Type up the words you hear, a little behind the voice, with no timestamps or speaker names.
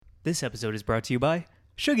This episode is brought to you by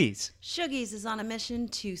Shuggies. Shuggies is on a mission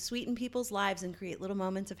to sweeten people's lives and create little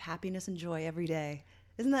moments of happiness and joy every day.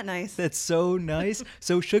 Isn't that nice? That's so nice.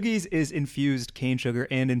 So Shuggies is infused cane sugar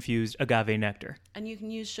and infused agave nectar. And you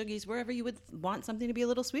can use Shuggies wherever you would want something to be a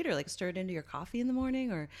little sweeter, like stir it into your coffee in the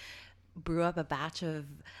morning or brew up a batch of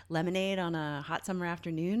lemonade on a hot summer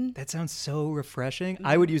afternoon. That sounds so refreshing.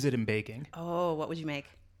 I would use it in baking. Oh, what would you make?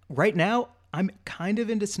 Right now, I'm kind of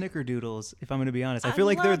into snickerdoodles, if I'm going to be honest. I feel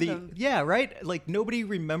like they're them. Yeah, right? Like nobody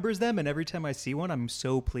remembers them, and every time I see one, I'm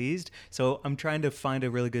so pleased. So I'm trying to find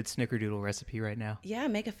a really good snickerdoodle recipe right now. Yeah,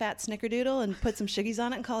 make a fat snickerdoodle and put some Shuggies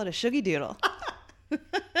on it and call it a Shuggy Doodle.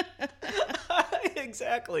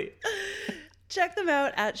 Exactly. Check them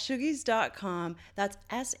out at shuggies.com. That's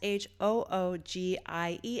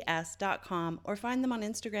SHOOGIES.com, or find them on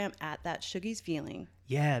Instagram at that Shuggies feeling.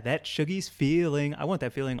 Yeah, that Shuggies feeling. I want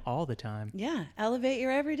that feeling all the time. Yeah, elevate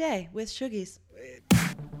your everyday with Shuggies.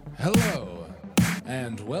 Hello,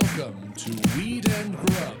 and welcome to Weed and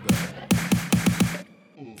Grub.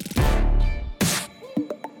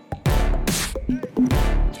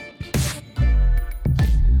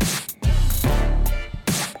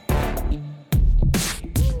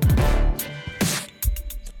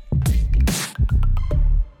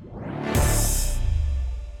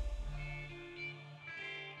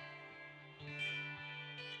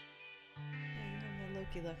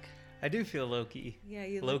 Look. I do feel Loki. Yeah,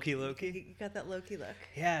 you Loki. You got that Loki look.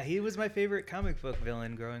 Yeah, he was my favorite comic book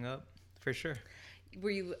villain growing up, for sure.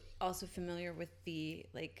 Were you also familiar with the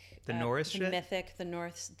Norse the shit? mythic, the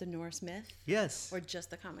Norse myth? Yes. Or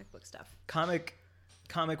just the comic book stuff? Comic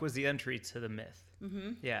was the entry to the myth.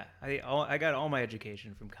 Mm-hmm. Yeah, I got all my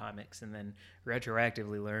education from comics and then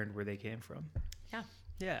retroactively learned where they came from. Yeah.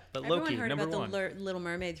 Yeah, but Everyone Loki, heard number about one. the Little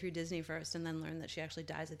Mermaid through Disney first, and then learned that she actually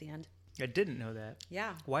dies at the end. I didn't know that.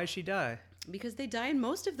 Yeah. Why'd she die? Because they die in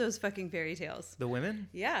most of those fucking fairy tales. The women?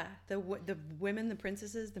 Yeah, the women, the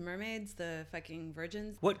princesses, the mermaids, the fucking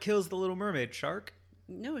virgins. What kills the Little Mermaid? Shark?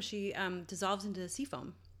 No, she dissolves into sea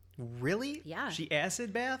foam. Really? Yeah. She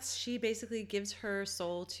acid baths? She basically gives her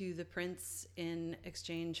soul to the prince in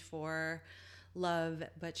exchange for love,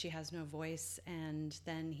 but she has no voice, and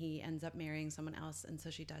then he ends up marrying someone else, and so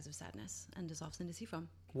she dies of sadness and dissolves into sea foam.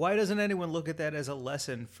 Why doesn't anyone look at that as a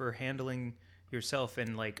lesson for handling yourself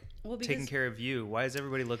and taking care of you? Why does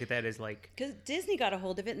everybody look at that as because Disney got a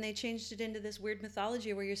hold of it and they changed it into this weird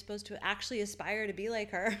mythology where you're supposed to actually aspire to be like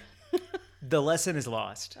her. the lesson is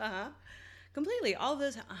lost? Completely. All of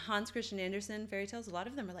those Hans Christian Andersen fairy tales, a lot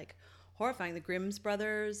of them are horrifying. The Grimm's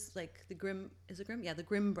brothers, the Grimm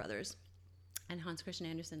brothers, and Hans Christian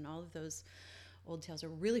Andersen, all of those old tales are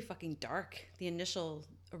really fucking dark. The initial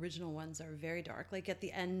original ones are very dark. Like at the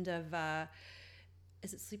end of,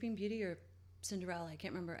 is it Sleeping Beauty or Cinderella? I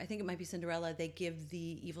can't remember. I think it might be Cinderella. They give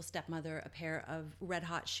the evil stepmother a pair of red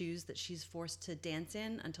hot shoes that she's forced to dance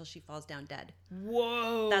in until she falls down dead.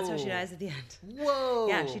 Whoa. That's how she dies at the end. Whoa.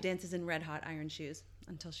 Yeah, she dances in red hot iron shoes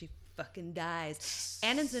until she fucking dies.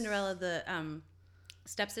 And in Cinderella, the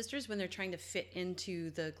stepsisters, when they're trying to fit into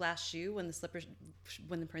the glass shoe, when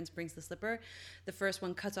the prince brings the slipper, the first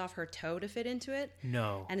one cuts off her toe to fit into it.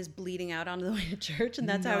 No. And is bleeding out onto the way to church, and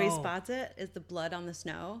that's how he spots it, is the blood on the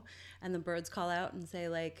snow. And the birds call out and say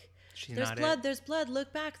there's blood,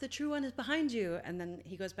 look back, the true one is behind you. And then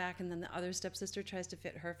he goes back, and then the other stepsister tries to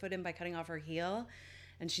fit her foot in by cutting off her heel,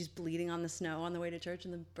 and she's bleeding on the snow on the way to church,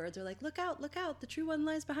 and the birds are like, look out, the true one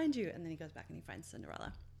lies behind you. And then he goes back and he finds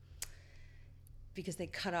Cinderella. Because they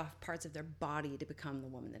cut off parts of their body to become the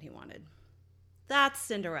woman that he wanted. That's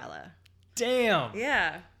Cinderella. Damn.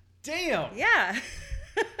 Yeah. Damn. Yeah.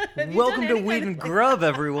 Welcome to Weed and Grub,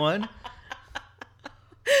 everyone.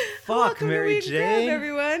 Fuck, Welcome Mary to Weed Jane. and Grub,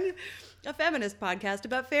 everyone. A feminist podcast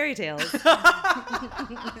about fairy tales.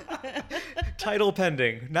 Title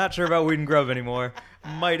pending. Not sure about Weed and Grub anymore.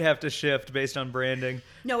 Might have to shift based on branding.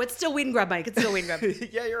 No, it's still Weed and Grub, Mike. It's still Weed and Grub.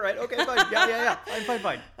 Yeah, you're right. Okay, fine. Yeah.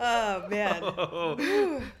 Fine. Oh,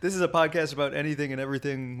 man. This is a podcast about anything and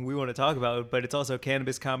everything we want to talk about, but it's also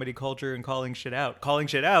cannabis, comedy, culture, and calling shit out. Calling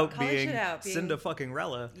shit out being Cinda fucking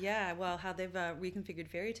Rella. Yeah, well, how they've reconfigured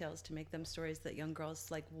fairy tales to make them stories that young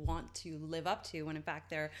girls want to live up to, when in fact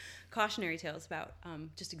they're cautionary tales about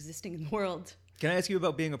just existing in the world. Can I ask you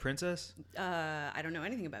about being a princess? I don't know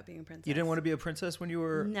anything about being a princess. You didn't want to be a princess when you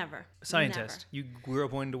were Never. a scientist. You grew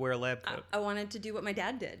up wanting to wear a lab coat. I wanted to do what my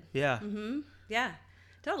dad did. Yeah. Mm-hmm. Yeah,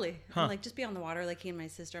 totally. Huh. And, just be on the water like he and my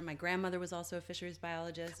sister. My grandmother was also a fisheries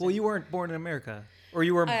biologist. Well, you weren't born in America, or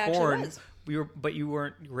you were I born. actually was. But you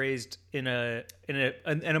weren't raised in an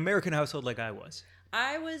American household like I was.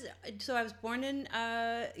 I was born in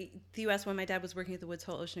the U.S. when my dad was working at the Woods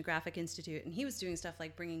Hole Oceanographic Institute, and he was doing stuff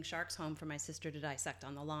like bringing sharks home for my sister to dissect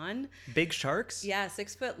on the lawn. Big sharks? Yeah,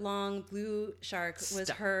 6-foot-long blue shark was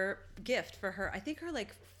her gift for her, I think her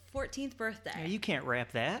like 14th birthday. Yeah, you can't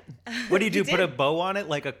wrap that. What do you do? Put a bow on it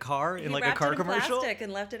like a car in like a car commercial? Plastic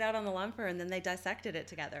and left it out on the lawn for her, and then they dissected it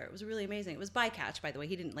together. It was really amazing. It was bycatch, by the way.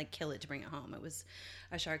 He didn't like kill it to bring it home. It was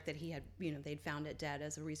a shark that he had, they'd found it dead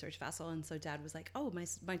as a research vessel, and so Dad was like, "Oh,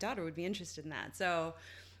 my daughter would be interested in that." So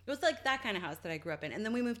it was like that kind of house that I grew up in. And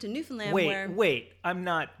then we moved to Newfoundland. Wait, I'm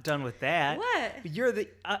not done with that. What? You're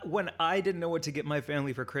when I didn't know what to get my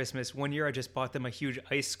family for Christmas, one year I just bought them a huge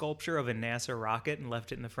ice sculpture of a NASA rocket and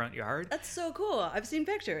left it in the front yard. That's so cool. I've seen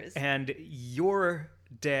pictures. And your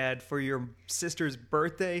dad, for your sister's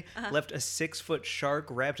birthday, left a 6-foot shark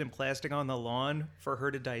wrapped in plastic on the lawn for her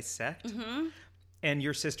to dissect. Mm-hmm. And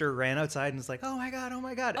your sister ran outside and was like, "Oh my God, oh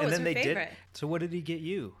my God." Oh, and it's then her they favorite. did. So what did he get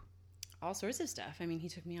you? All sorts of stuff. I mean, he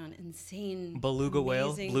took me on insane, Beluga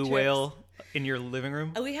whale, blue trips. whale in your living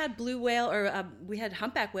room? We had blue whale, or we had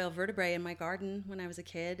humpback whale vertebrae in my garden when I was a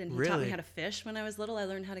kid, and he taught me how to fish when I was little. I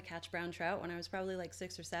learned how to catch brown trout when I was probably like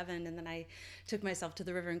 6 or 7, and then I took myself to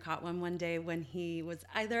the river and caught one day when he was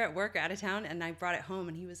either at work or out of town, and I brought it home,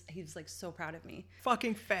 and he was like so proud of me.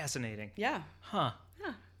 Fucking fascinating. Yeah. Huh.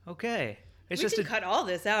 Yeah. Okay. It's We just can cut all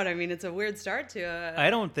this out. I mean, it's a weird start to I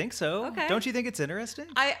don't think so. Okay. Don't you think it's interesting?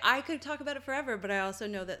 I could talk about it forever, but I also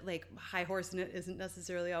know that like high horse isn't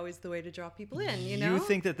necessarily always the way to draw people in, you know? You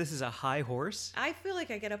think that this is a high horse? I feel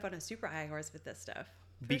like I get up on a super high horse with this stuff.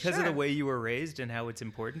 Because of the way you were raised and how it's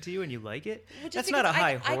important to you and you like it? Well, that's not a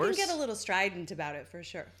high horse. I can get a little strident about it for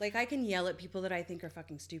sure. Like I can yell at people that I think are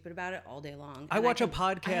fucking stupid about it all day long. I watch a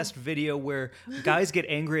podcast video where guys get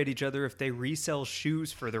angry at each other if they resell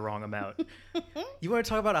shoes for the wrong amount. You want to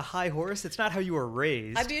talk about a high horse? It's not how you were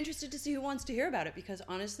raised. I'd be interested to see who wants to hear about it, because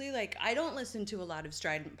honestly, like I don't listen to a lot of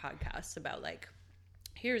strident podcasts about like,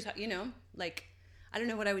 here's how, like I don't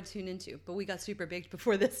know what I would tune into, but we got super baked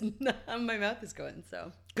before this and my mouth is going,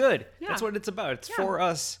 so. Good. Yeah. That's what it's about. It's for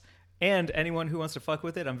us and anyone who wants to fuck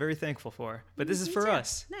with it, I'm very thankful for. But this is for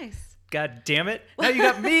us. Nice. God damn it. Now you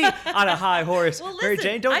got me on a high horse. Well, Mary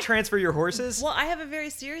listen, Jane, don't transfer your horses. Well, I have a very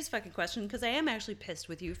serious fucking question, because I am actually pissed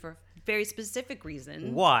with you for a very specific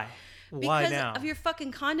reason. Why? Why Because now? of your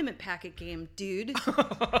fucking condiment packet game, dude.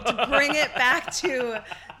 To bring it back to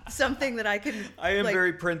something that I can I am like,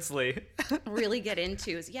 very princely. really get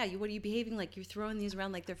into is, what are you behaving like? You're throwing these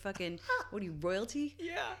around like they're fucking, what are you, royalty?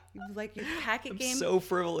 Yeah. Like your packet game? So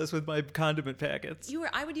frivolous with my condiment packets.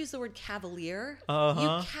 I would use the word cavalier. Uh-huh.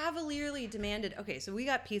 You cavalierly demanded, okay, so we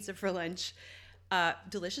got pizza for lunch.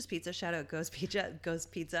 Delicious pizza. Shout out Ghost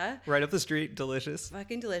Pizza. Right up the street. Delicious.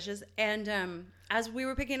 Fucking delicious. And as we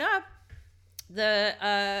were picking up,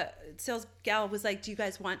 the sales gal was like, "Do you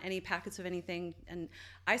guys want any packets of anything?" And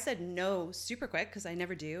I said no super quick, because I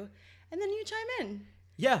never do. And then you chime in.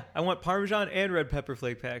 Yeah, I want Parmesan and red pepper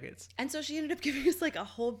flake packets. And so she ended up giving us like a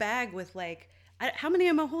whole bag with like, how many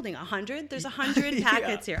am I holding? 100? There's 100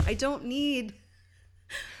 packets here. I don't need...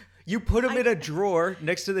 You put them in a drawer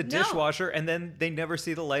next to the dishwasher, and then they never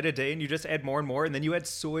see the light of day, and you just add more and more, and then you add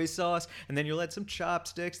soy sauce, and then you'll add some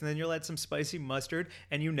chopsticks, and then you'll add some spicy mustard,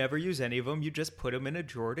 and you never use any of them. You just put them in a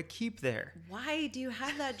drawer to keep there. Why do you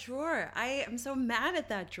have that drawer? I am so mad at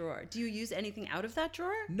that drawer. Do you use anything out of that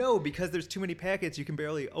drawer? No, because there's too many packets, you can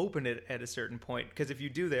barely open it at a certain point, because if you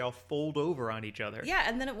do, they all fold over on each other. Yeah,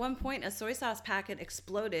 and then at one point, a soy sauce packet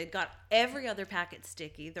exploded, got every other packet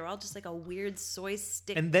sticky. They're all just like a weird soy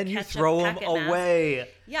stick. And then you ketchup throw them packet mass. away.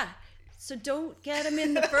 Yeah. So don't get them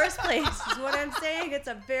in the first place, is what I'm saying. It's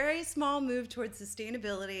a very small move towards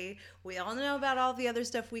sustainability. We all know about all the other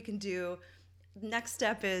stuff we can do. Next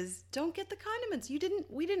step is don't get the condiments.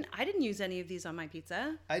 I didn't use any of these on my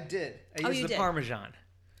pizza. I did. I you used the did. Parmesan.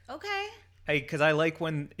 Okay. Because I like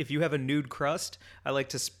if you have a nude crust, I like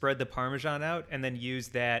to spread the Parmesan out and then use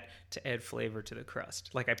that to add flavor to the crust.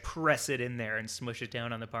 Like I press it in there and smush it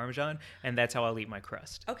down on the Parmesan, and that's how I'll eat my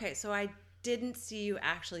crust. Okay, so I didn't see you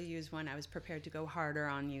actually use one. I was prepared to go harder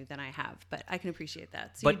on you than I have, but I can appreciate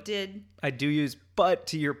that. So you did. I do use, but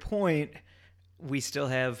to your point, we still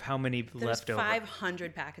have how many left over?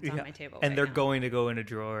 500 packets on my table. And right they're now. going to go in a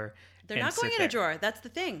drawer. They're not going in a drawer. That's the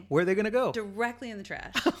thing. Where are they going to go? Directly in the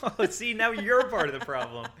trash. See, now you're part of the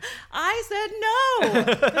problem. I said no.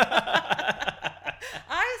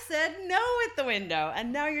 I said no at the window.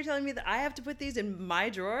 And now you're telling me that I have to put these in my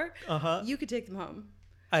drawer? Uh-huh. You could take them home.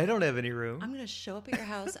 I don't have any room. I'm going to show up at your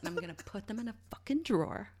house and I'm going to put them in a fucking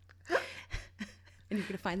drawer. And you're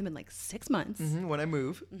going to find them in like 6 months. Mm-hmm, when I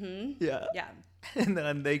move. Mm-hmm. Yeah. Yeah. And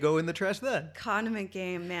then they go in the trash then. Condiment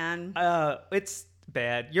game, man. It's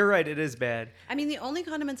bad. You're right. It is bad. I mean, the only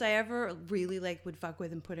condiments I ever really like would fuck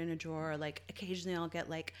with and put in a drawer, like occasionally I'll get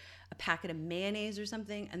like a packet of mayonnaise or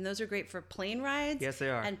something, and those are great for plane rides. Yes, they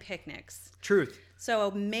are. And picnics. Truth. So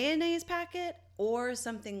a mayonnaise packet or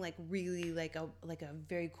something like really like a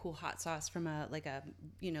very cool hot sauce from a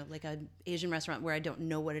Asian restaurant where I don't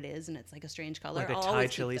know what it is and it's like a strange color. Like a I'll Thai always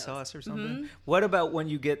keep chili those. sauce or something. What about when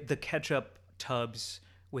you get the ketchup tubs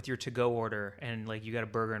with your to-go order and like you got a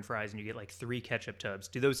burger and fries and you get like 3 ketchup tubs?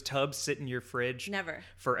 Do those tubs sit in your fridge? Never.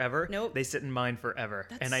 Forever? Nope. They sit in mine forever.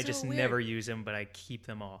 That's and I so just weird. never use them, but I keep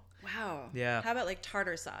them all. Wow. Yeah. How about like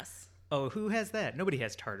tartar sauce? Oh, who has that? Nobody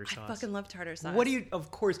has tartar sauce. I fucking love tartar sauce. What do you?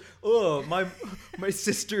 Of course. Oh, my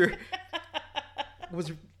sister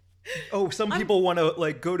was. Oh, some people want to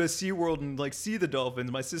like go to SeaWorld and like see the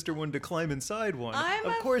dolphins. My sister wanted to climb inside one.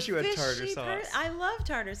 Of course, you had tartar sauce. I love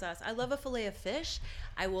tartar sauce. I love a fillet of fish.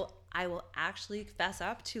 I will actually fess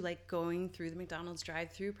up to like going through the McDonald's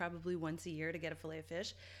drive-thru probably once a year to get a fillet of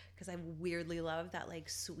fish because I weirdly love that like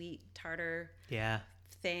sweet tartar. Yeah.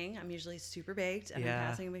 Thing. I'm usually super baked and Yeah. I'm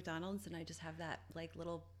passing a McDonald's and I just have that like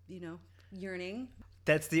little, yearning.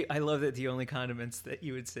 I love that the only condiments that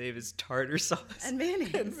you would save is tartar sauce. And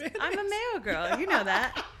mayonnaise. I'm a mayo girl. You know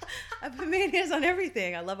that. I put mayonnaise on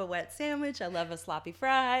everything. I love a wet sandwich. I love a sloppy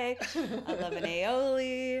fry. I love an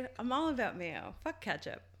aioli. I'm all about mayo. Fuck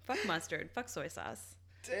ketchup. Fuck mustard. Fuck soy sauce.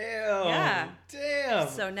 Damn. Yeah. Damn.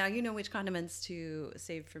 So now you know which condiments to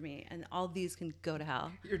save for me. And all these can go to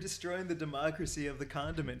hell. You're destroying the democracy of the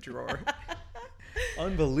condiment drawer.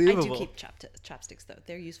 Unbelievable. I do keep chopsticks, though.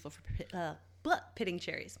 They're useful for pitting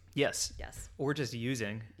cherries. Yes. Yes. Or just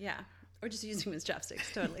using. Yeah. Or just using them as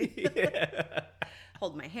chopsticks. Totally.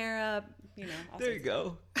 Hold my hair up. All There you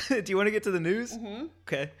sorts go. Do you want to get to the news? Mm-hmm.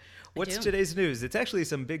 Okay. What's do. today's news? It's actually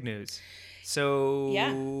some big news. So,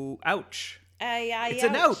 Yeah. ouch. It's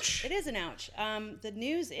an ouch. It is an ouch. The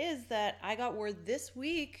news is that I got word this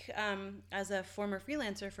week as a former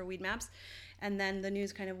freelancer for Weed Maps, and then the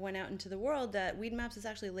news kind of went out into the world that Weed Maps has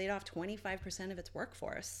actually laid off 25% of its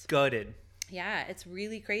workforce. Gutted. Yeah, it's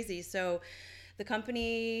really crazy. So the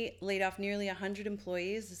company laid off nearly 100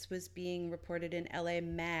 employees. This was being reported in LA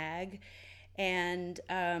Mag. And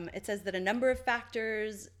it says that a number of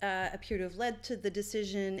factors appear to have led to the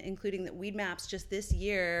decision, including that Weed Maps just this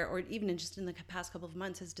year, or even just in the past couple of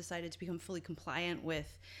months, has decided to become fully compliant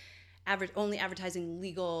with only advertising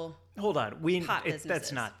legal Hold on. pot That's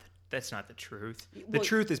businesses. not the truth. The Well-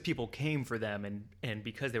 truth is people came for them and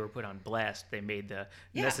because they were put on blast, they made the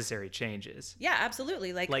necessary changes. Yeah,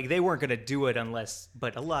 absolutely. Like they weren't going to do it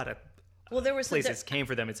but a lot of there were places came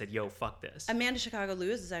for them and said, "Yo, fuck this." Amanda Chicago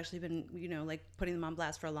Lewis has actually been, putting them on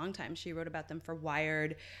blast for a long time. She wrote about them for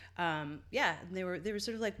Wired. They were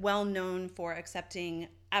sort of like well known for accepting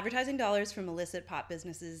advertising dollars from illicit pot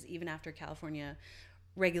businesses, even after California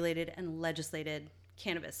regulated and legislated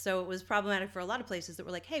cannabis. So it was problematic for a lot of places that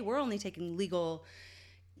were like, "Hey, we're only taking legal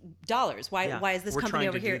dollars. Why is this we're company trying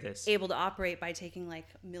over to here do this." able to operate by taking like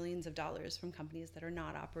millions of dollars from companies that are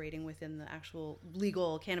not operating within the actual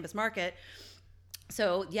legal cannabis market?"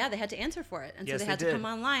 So yeah, they had to answer for it, and Yes, so they they had to did. come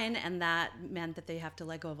online, and that meant that they have to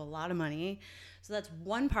let go of a lot of money. So that's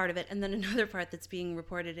one part of it, and then another part that's being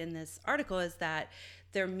reported in this article is that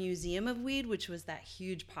their Museum of Weed, which was that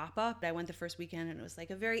huge pop-up. I went the first weekend, and it was like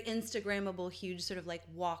a very Instagrammable, huge sort of like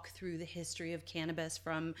walk through the history of cannabis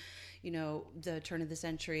from, the turn of the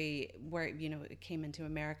century where, it came into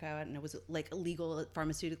America and it was like illegal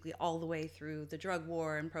pharmaceutically all the way through the drug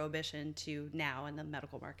war and prohibition to now in the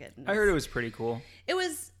medical market. And I heard it was pretty cool. it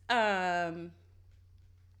was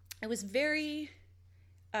very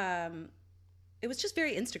it was just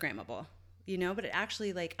very Instagrammable, but it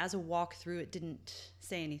actually, like, as a walkthrough, it didn't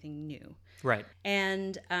say anything new. Right.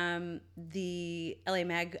 And the LA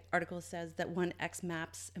Mag article says that one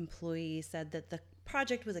ex-Maps employee said that the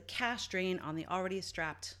project was a cash drain on the already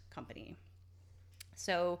strapped company.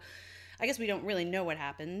 So I guess we don't really know what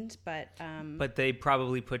happened, but they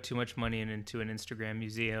probably put too much money into an Instagram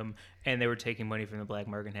museum, and they were taking money from the black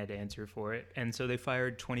market and had to answer for it. And so they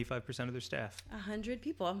fired 25% of their staff. 100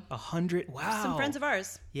 people. 100? Wow. Some friends of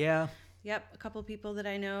ours. Yeah. Yep, a couple of people that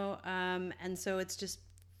I know. And so it's just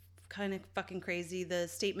kind of fucking crazy. The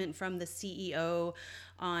statement from the CEO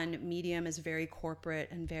on Medium is very corporate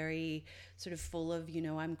and very sort of full of,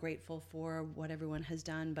 I'm grateful for what everyone has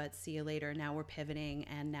done, but see you later. Now we're pivoting,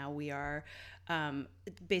 and now we are,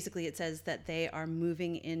 basically it says that they are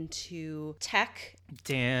moving into tech.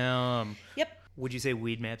 Damn. Yep. Would you say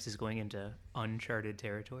Weed Maps is going into uncharted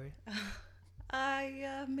territory?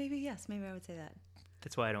 Maybe, yes, maybe I would say that.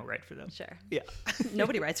 That's why I don't write for them. Sure. Yeah.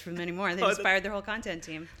 Nobody writes for them anymore. They just fired their whole content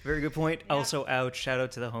team. Very good point. Also, ouch. Shout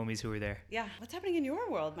out to the homies who were there. Yeah. What's happening in your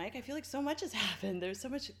world, Mike? I feel like so much has happened. There's so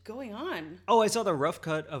much going on. Oh, I saw the rough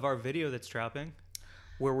cut of our video that's dropping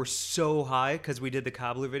where we're so high because we did the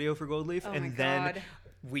cobbler video for Gold Leaf. Oh and my then God.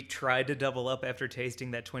 we tried to double up after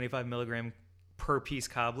tasting that 25 milligram per piece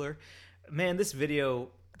cobbler. Man, this video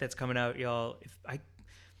that's coming out, y'all, if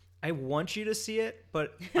I want you to see it,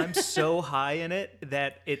 but I'm so high in it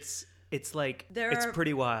that it's like, it's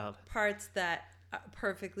pretty wild. Parts that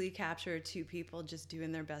perfectly capture two people just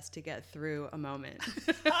doing their best to get through a moment.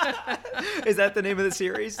 Is that the name of the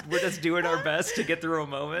series? We're just doing our best to get through a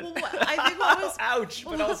moment? Well, I think what was... Ouch,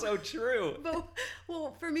 but also true.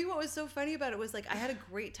 Well, for me, what was so funny about it was like I had a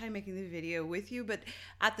great time making the video with you, but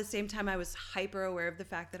at the same time, I was hyper aware of the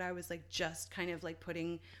fact that I was like just kind of like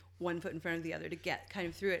putting one foot in front of the other to get kind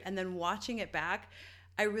of through it. And then watching it back,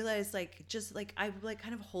 I realized like just like I'm like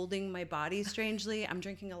kind of holding my body strangely. I'm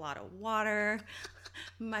drinking a lot of water.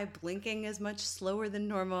 My blinking is much slower than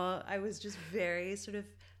normal. I was just very sort of,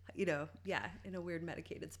 in a weird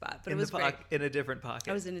medicated spot. But it was great. In a different pocket.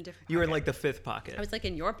 I was in a different pocket. You were in like the fifth pocket. I was like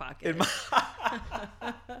in your pocket.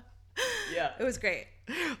 Yeah. It was great.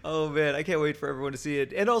 Oh man, I can't wait for everyone to see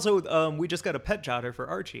it. And also, we just got a pet jotter for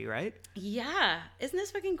Archie, right? Yeah. Isn't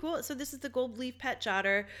this fucking cool? So this is the Gold Leaf Pet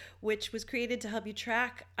Jotter, which was created to help you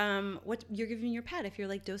track what you're giving your pet if you're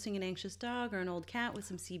like dosing an anxious dog or an old cat with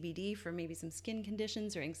some CBD for maybe some skin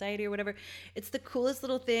conditions or anxiety or whatever. It's the coolest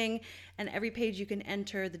little thing. And every page you can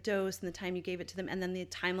enter the dose and the time you gave it to them and then the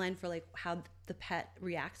timeline for like how the pet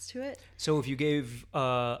reacts to it. So if you gave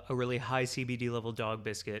a really high CBD level dog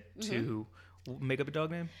biscuit to make up a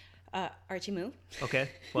dog name? Archie Moo.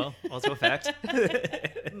 Okay, well, also a fact.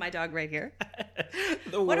 My dog right here.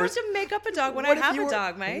 Why don't you make up a dog when I have a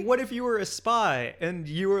dog, Mike? What if you were a spy and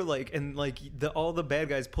you were like, all the bad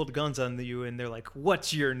guys pulled guns on you and they're like,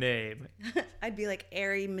 what's your name? I'd be like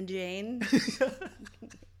Ari Majane.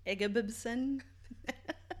 Egabibson.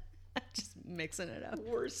 Just mixing it up.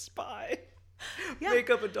 Worst spy. Yeah.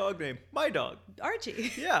 Make up a dog name. My dog.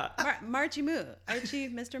 Archie. Yeah. Marchie Moo. Archie,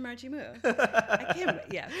 Mr. Marchie Moo. I can't.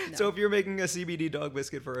 Yeah. No. So if you're making a CBD dog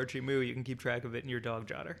biscuit for Archie Moo, you can keep track of it in your dog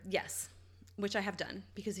jotter. Yes. Which I have done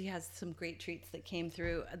because he has some great treats that came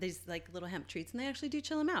through. These like little hemp treats, and they actually do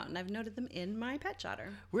chill him out. And I've noted them in my pet jotter.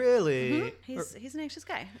 Really? Mm-hmm. He's an anxious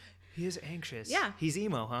guy. He is anxious. Yeah. He's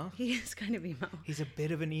emo, huh? He is kind of emo. He's a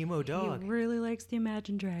bit of an emo dog. He really likes the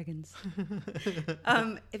Imagine Dragons.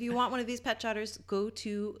 If you want one of these pet jotters, go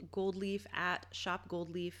to Gold Leaf at Shop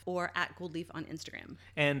Gold Leaf or at Gold Leaf on Instagram.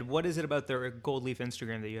 And what is it about their Gold Leaf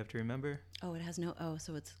Instagram that you have to remember? Oh, it has no O,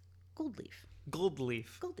 so it's Gold Leaf. Gold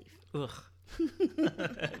Leaf. Gold Leaf. Ugh.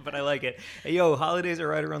 But I like it. Hey, yo, holidays are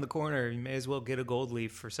right around the corner. You may as well get a gold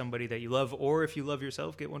leaf for somebody that you love, or if you love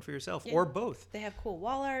yourself, get one for yourself, or both. They have cool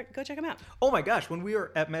wall art. Go check them out. Oh my gosh, when we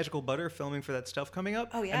were at Magical Butter filming for that stuff coming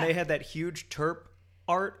up, and they had that huge terp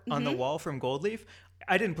art on the wall from Gold Leaf,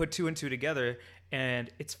 I didn't put two and two together, and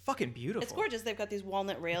it's fucking beautiful. It's gorgeous. They've got these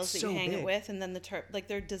walnut rails that you hang it with, and then the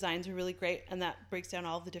their designs are really great, and that breaks down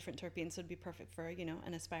all of the different terpenes, so it'd be perfect for,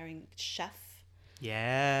 an aspiring chef.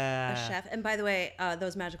 Yeah. A chef. And by the way,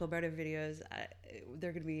 those Magical Butter videos,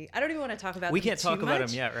 they're going to be... I don't even want to talk about them. We can't talk about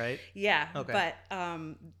much. them yet, right? Yeah. Okay. But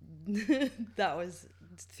that was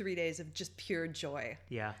 3 days of just pure joy.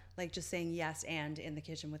 Yeah. Like just saying yes and in the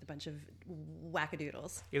kitchen with a bunch of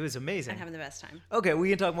wackadoodles. It was amazing. And having the best time. Okay, we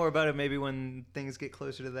can talk more about it maybe when things get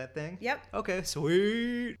closer to that thing. Yep. Okay,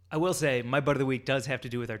 sweet. I will say, my Bud of the Week does have to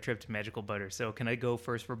do with our trip to Magical Butter. So can I go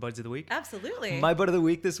first for Buds of the Week? Absolutely. My Bud of the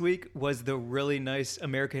Week this week was the really nice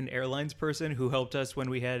American Airlines person who helped us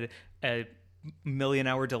when we had a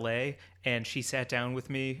million-hour delay, and she sat down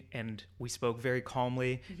with me and we spoke very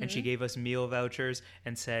calmly, and she gave us meal vouchers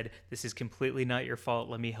and said, this is completely not your fault,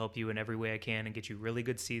 let me help you in every way I can and get you really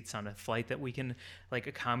good seats on a flight that we can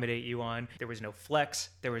accommodate you on. There was no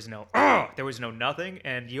flex, there was no nothing,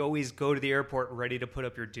 and you always go to the airport ready to put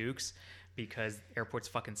up your dukes because airports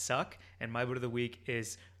fucking suck. And my Bud of the Week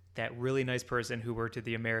is that really nice person who worked at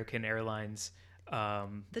the American Airlines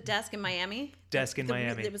the desk in Miami?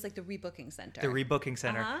 Miami. It was like the rebooking center. The rebooking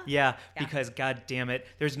center. Uh-huh. Yeah, because god damn it.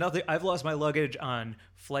 There's nothing. I've lost my luggage on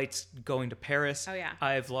flights going to Paris. Oh, yeah.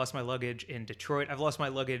 I've lost my luggage in Detroit. I've lost my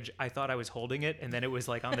luggage. I thought I was holding it, and then it was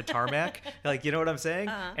on the tarmac. You know what I'm saying?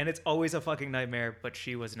 Uh-huh. And it's always a fucking nightmare, but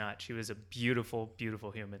she was not. She was a beautiful,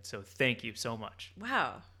 beautiful human. So thank you so much.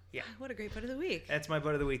 Wow. Yeah. What a great butt of the week. That's my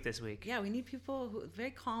butt of the week this week. Yeah, we need people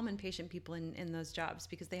very calm and patient people in those jobs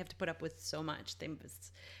because they have to put up with so much.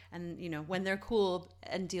 And when they're cool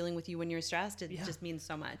and dealing with you when you're stressed, it just means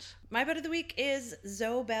so much. My butt of the week is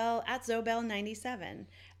Zobel at Zobel97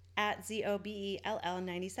 at ZOBELL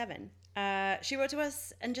 97. She wrote to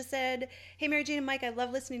us and just said, "Hey, Mary Jane and Mike, I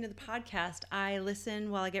love listening to the podcast. I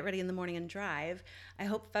listen while I get ready in the morning and drive. I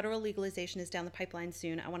hope federal legalization is down the pipeline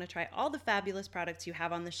soon. I want to try all the fabulous products you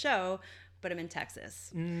have on the show, but I'm in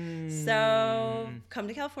Texas. So come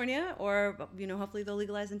to California or, hopefully they'll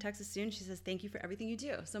legalize in Texas soon." She says, "Thank you for everything you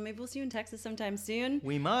do." So maybe we'll see you in Texas sometime soon.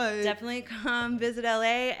 We might. Definitely come visit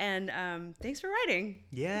LA and thanks for writing.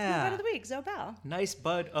 Yeah. That's my bud of the week, Zobel. Nice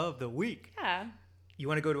bud of the week. Yeah. You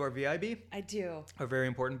want to go to our VIB? I do. Our very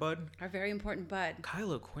important bud? Our very important bud.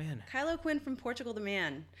 Kyle O'Quinn. Kyle O'Quinn from Portugal the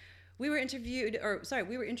Man. We were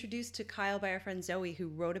introduced to Kyle by our friend Zoe, who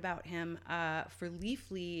wrote about him for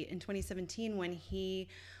Leafly in 2017 when he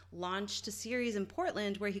launched a series in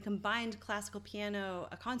Portland where he combined classical piano,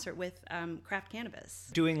 a concert, with craft cannabis.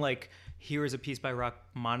 Doing here's a piece by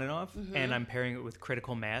Rachmaninoff, and I'm pairing it with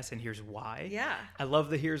Critical Mass, and here's why. Yeah. I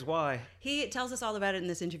love the here's why. He tells us all about it in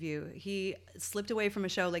this interview. He slipped away from a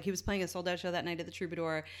show, he was playing a sold-out show that night at the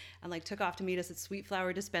Troubadour, and took off to meet us at Sweet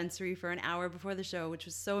Flower Dispensary for an hour before the show, which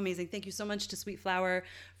was so amazing. Thank you so much to Sweet Flower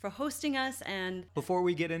for hosting us. And before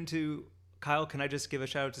we get into Kyle, can I just give a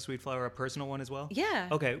shout out to Sweet Flower, a personal one as well? Yeah.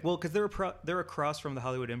 Okay, well, because they're across from the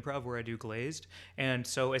Hollywood Improv where I do Glazed. And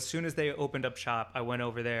so as soon as they opened up shop, I went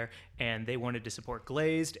over there and they wanted to support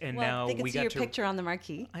Glazed. And now they could we see got your to picture on the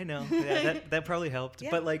marquee. I know. Yeah, that probably helped. Yeah.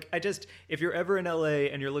 But if you're ever in LA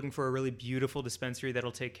and you're looking for a really beautiful dispensary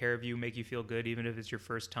that'll take care of you, make you feel good, even if it's your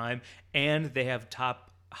first time, and they have top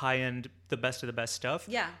high-end, the best of the best stuff.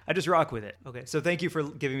 Yeah. I just rock with it. Okay, so thank you for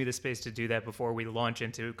giving me the space to do that before we launch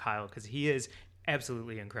into Kyle, because he is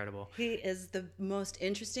absolutely incredible. He is the most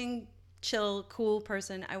interesting, chill, cool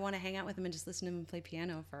person. I want to hang out with him and just listen to him play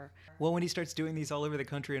piano for. Well, when he starts doing these all over the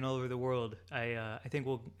country and all over the world, I think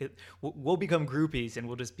we'll become groupies and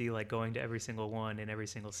we'll just be going to every single one in every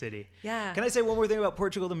single city. Yeah. Can I say one more thing about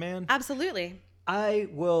Portugal the Man? Absolutely. I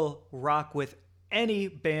will rock with any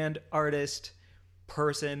band, artist,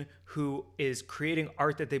 person who is creating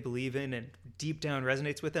art that they believe in and deep down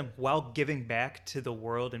resonates with them while giving back to the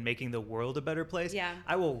world and making the world a better place. Yeah.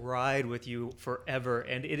 I will ride with you forever.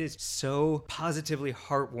 And it is so positively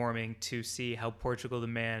heartwarming to see how Portugal the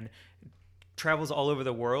Man travels all over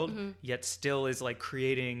the world, yet still is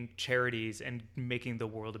creating charities and making the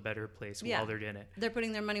world a better place while they're in it. They're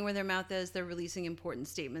putting their money where their mouth is. They're releasing important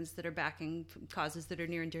statements that are backing causes that are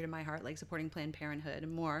near and dear to my heart, like supporting Planned Parenthood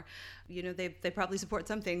and more. They probably support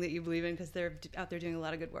something that you believe in because they're out there doing a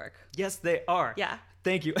lot of good work. Yes, they are. Yeah.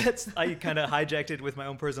 Thank you. I kind of hijacked it with my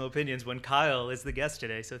own personal opinions when Kyle is the guest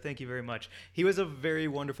today, so thank you very much. He was a very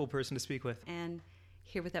wonderful person to speak with. And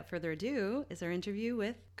here, without further ado, is our interview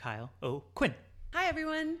with Kyle O'Quinn. Hi,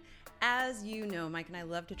 everyone. As you know, Mike and I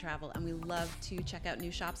love to travel, and we love to check out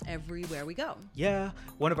new shops everywhere we go. Yeah,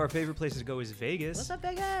 one of our favorite places to go is Vegas. What's up,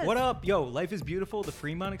 Vegas? What up? Yo, life is beautiful. The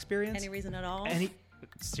Fremont experience. Any reason at all?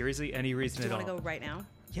 Seriously, any reason at all. Do you want to go right now?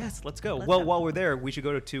 Yes, let's go. Let's go. While we're there, we should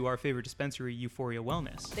go to our favorite dispensary, Euphoria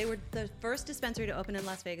Wellness. They were the first dispensary to open in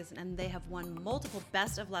Las Vegas, and they have won multiple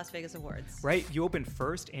Best of Las Vegas awards. Right? You open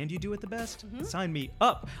first and you do it the best? Sign me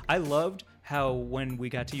up. I loved how when we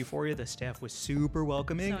got to Euphoria, the staff was super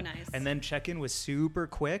welcoming. So nice. And then check-in was super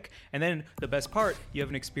quick. And then the best part, you have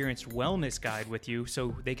an experienced wellness guide with you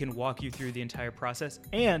so they can walk you through the entire process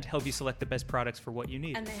and help you select the best products for what you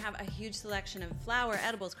need. And they have a huge selection of flour,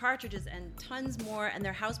 edibles, cartridges, and tons more. And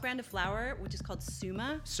their house brand of flour, which is called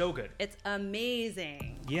Suma. So good. It's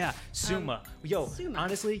amazing. Yeah, Suma. Yo, Suma.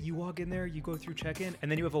 honestly, you walk in there, you go through check-in, and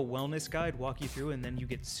then you have a wellness guide walk you through, and then you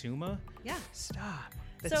get Suma. Yeah. Stop.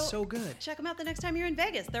 That's so good. Check them out the next time you're in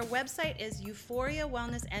Vegas. Their website is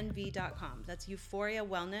euphoriawellnessnv.com. That's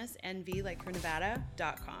euphoriawellnessnv, like for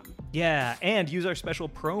Nevada.com. Yeah, and use our special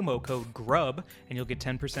promo code GRUB, and you'll get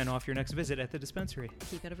 10% off your next visit at the dispensary.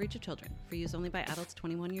 Keep out of reach of children. For use only by adults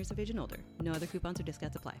 21 years of age and older. No other coupons or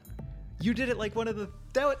discounts apply. You did it like one of the...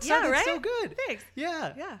 That Yeah, sounded right? so good. Thanks.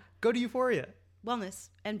 Yeah. Yeah. Go to Euphoria.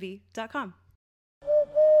 Wellnessnv.com.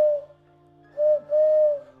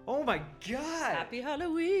 Oh my God. Happy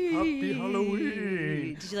Halloween. Happy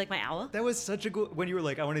Halloween. Did you like my owl? That was such a good... When you were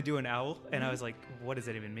like, I want to do an owl, and I was like, what does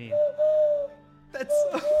that even mean? That's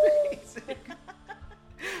so amazing.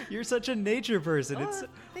 You're such a nature person. Oh,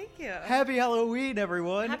 thank you. Happy Halloween,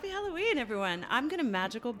 everyone. Happy Halloween, everyone. I'm going to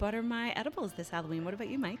magical butter my edibles this Halloween. What about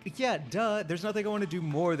you, Mike? Yeah, duh. There's nothing I want to do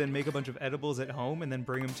more than make a bunch of edibles at home and then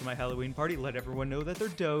bring them to my Halloween party, let everyone know that they're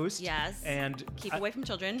dosed. Yes. And Keep away from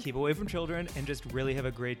children. Keep away from children and just really have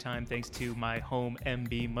a great time thanks to my home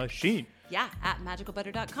MB machine. Yeah, at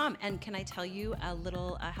magicalbutter.com. And can I tell you a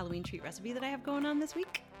little Halloween treat recipe that I have going on this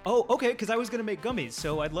week? Oh, okay, because I was going to make gummies,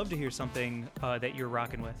 so I'd love to hear something that you're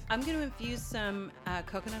rocking with. I'm going to infuse some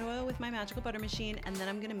coconut oil with my magical butter machine, and then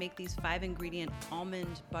I'm going to make these 5-ingredient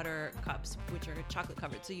almond butter cups, which are chocolate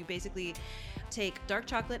covered. So you basically take dark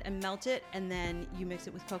chocolate and melt it, and then you mix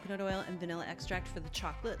it with coconut oil and vanilla extract for the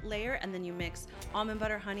chocolate layer, and then you mix almond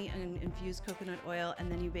butter, honey, and infused coconut oil,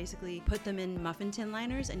 and then you basically put them in muffin tin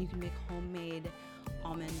liners, and you can make homemade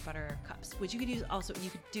almond butter cups, which you could use also. You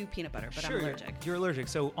could do peanut butter, but Sure, I'm allergic. You're allergic,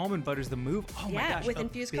 so almond butter's the move. Oh my Yeah, gosh, with a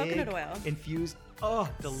infused big coconut oil. Infused, oh,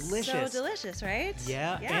 delicious. So delicious, right?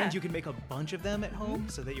 Yeah, and you can make a bunch of them at home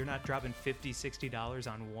so that you're not dropping $50,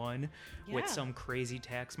 $60 on one with Yeah. some crazy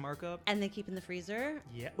tax markup. And they keep in the freezer.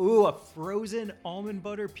 Yeah. Ooh, a frozen almond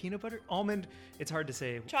butter, peanut butter, almond. It's hard to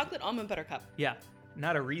say. Chocolate almond butter cup. Yeah,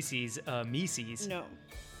 not a Reese's, Mises. No,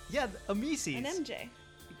 Yeah, a Mises. an MJ.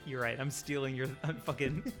 You're right. I'm stealing your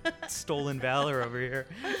fucking stolen valor over here.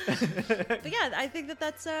 But yeah, I think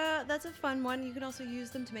that's a fun one. You can also use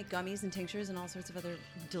them to make gummies and tinctures and all sorts of other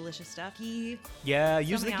delicious stuff. Ghee. Yeah,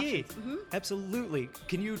 use the many ghee. options. Mhm. Absolutely.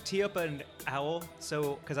 Can you tee up an owl?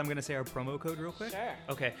 So, because I'm going to say our promo code real quick. Sure.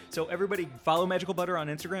 Okay. So everybody follow Magical Butter on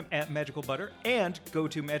Instagram at Magical Butter and go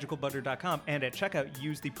to magicalbutter.com and at checkout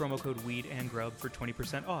use the promo code Weed and Grub for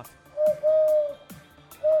 20% off.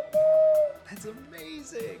 That's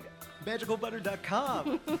amazing.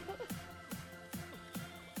 Magicalbutter.com.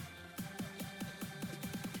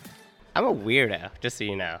 I'm a weirdo, just so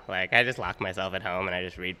you know. Like, I just lock myself at home and I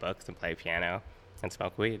just read books and play piano and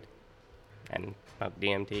smoke weed and smoke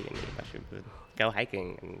DMT and go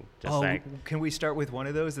hiking and just can we start with one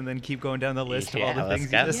of those and then keep going down the list of all Yeah, the let's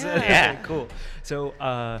things go. you just said? Yeah. Okay, cool. So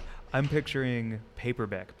I'm picturing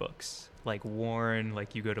paperback books, like worn,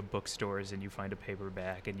 like you go to bookstores and you find a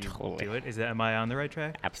paperback and you Totally. do it. Am I on the right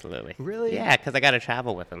track? Absolutely. Really? Yeah, because I got to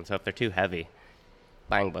travel with them. So if they're too heavy,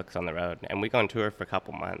 buying books on the road. And we go on tour for a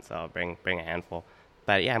couple months, so I'll bring a handful.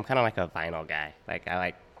 But yeah, I'm kind of like a vinyl guy. Like, I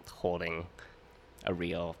like holding a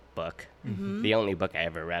real book. Mm-hmm. The only book I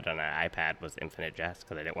ever read on an iPad was Infinite Jest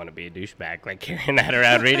because I didn't want to be a douchebag, like carrying that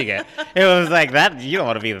around reading it. It was like that. You don't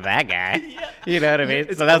want to be that guy. Yeah. You know what I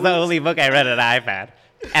mean? So that's the only book I read on an iPad.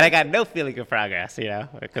 And I got no feeling of progress, you know,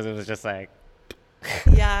 because it was just like,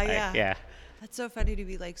 Yeah. yeah. That's so funny to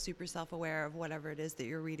be like super self-aware of whatever it is that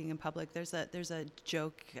you're reading in public. There's a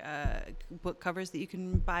joke book covers that you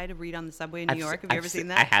can buy to read on the subway in New York. Have you ever seen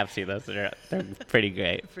that? I have seen those. They're pretty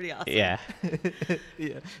great. Pretty awesome. Yeah.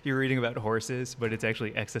 Yeah. You're reading about horses, but it's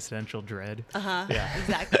actually existential dread. Uh-huh. Yeah.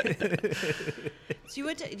 Exactly. So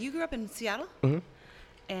you grew up in Seattle?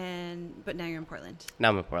 Mm-hmm. But now you're in Portland. Now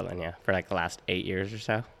I'm in Portland, yeah, for like the last 8 years or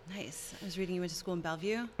so. Nice. I was reading you went to school in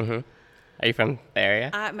Bellevue. Mm-hmm. Are you from the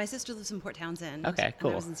area? My sister lives in Port Townsend. Okay, And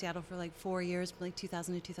cool. I was in Seattle for like 4 years, from like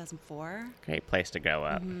 2000 to 2004. Great place to grow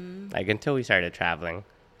up. Mm-hmm. Like, until we started traveling,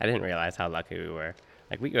 I didn't realize how lucky we were.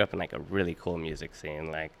 Like, we grew up in like a really cool music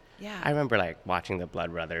scene. Like, Yeah. I remember like watching the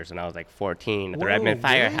Blood Brothers when I was like 14 at the Whoa, Redmond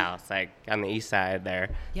really? Firehouse, like on the east side there.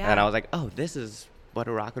 Yeah. And I was like, oh, this is what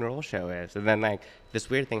a rock and roll show is. And then like this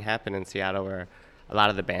weird thing happened in Seattle where a lot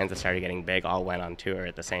of the bands that started getting big all went on tour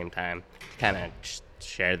at the same time to kind of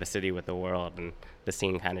share the city with the world, and the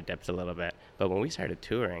scene kind of dipped a little bit. But when we started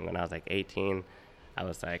touring when I was like 18, I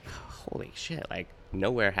was like, holy shit, like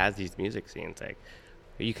nowhere has these music scenes. Like,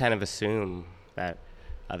 you kind of assume that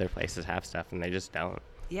other places have stuff and they just don't.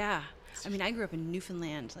 Yeah. I mean, I grew up in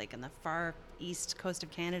Newfoundland, like on the far east coast of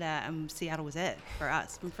Canada, and Seattle was it for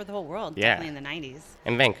us, and for the whole world, Yeah. definitely in the 90s.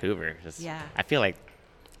 In Vancouver, just, Yeah. I feel like,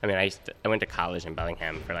 I mean, I went to college in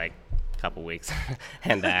Bellingham for like a couple weeks,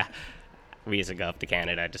 and we used to go up to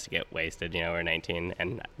Canada just to get wasted. You know, we're 19,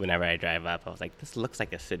 and whenever I drive up, I was like, this looks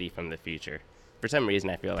like a city from the future. For some reason,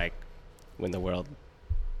 I feel like when the world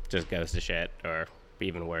just goes to shit, or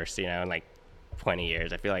even worse, you know, in like 20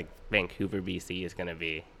 years, I feel like Vancouver, BC is going to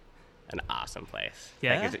be an awesome place.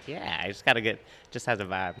 Yeah? Like, I just got to just has a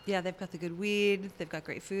vibe. Yeah, they've got the good weed, they've got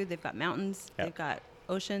great food, they've got mountains, Yep. they've got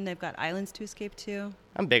ocean, they've got islands to escape to.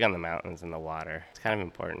 I'm big on the mountains and the water. It's kind of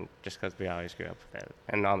important just because we always grew up with it.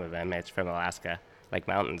 And all my bandmates from Alaska, like,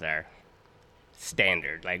 mountains are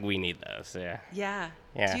standard. Like, we need those, yeah. Yeah.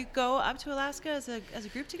 Yeah. Do you go up to Alaska as a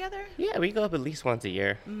group together? Yeah, we go up at least once a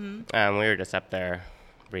year. Mm-hmm. We were just up there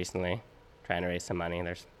recently trying to raise some money.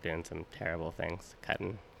 They're doing some terrible things,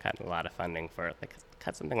 cutting cut a lot of funding for like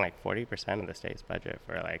cut something like 40% of the state's budget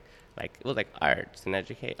for like it was like arts and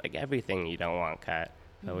educate, like everything you don't want cut.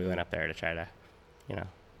 So we went up there to try to,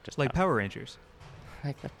 just Like Power Rangers.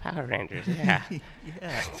 like the Power Rangers. Yeah,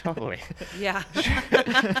 Yeah. totally. Yeah.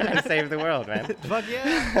 Trying to save the world, man. Fuck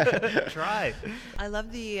yeah. Try. I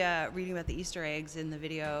love the reading about the Easter eggs in the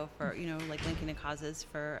video for, like linking to causes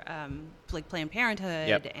for like Planned Parenthood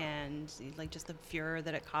Yep. and like just the furor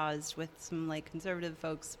that it caused with some like conservative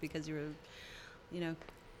folks because you were,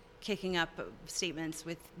 kicking up statements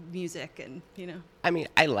with music and, I mean,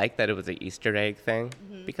 I like that it was an Easter egg thing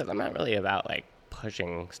because I'm not really about like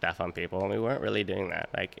pushing stuff on people, and we weren't really doing that.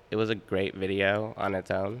 Like, it was a great video on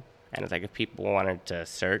its own, and it's like if people wanted to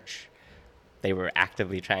search, they were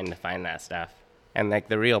actively trying to find that stuff. And like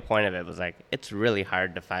the real point of it was like it's really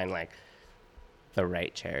hard to find like the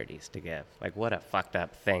right charities to give. Like, what a fucked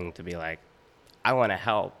up thing to be like, I want to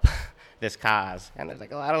help this cause, and there's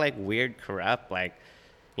like a lot of like weird corrupt like,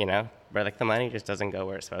 where like the money just doesn't go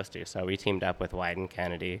where it's supposed to. So we teamed up with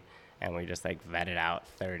Wieden+Kennedy, and we just like vetted out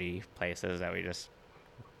 30 places that we just,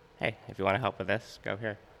 hey, if you want to help with this, go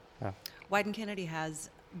here. So, Wieden+Kennedy has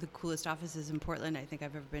the coolest offices in Portland I think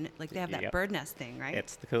I've ever been. Like, they have that Yep. bird nest thing, right?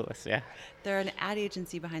 it's the coolest, yeah. They're an ad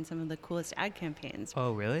agency behind some of the coolest ad campaigns.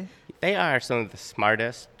 Oh, really? They are some of the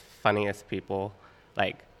smartest, funniest people.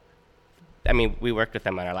 Like, I mean, we worked with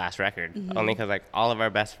them on our last record, only because like all of our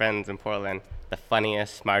best friends in Portland, the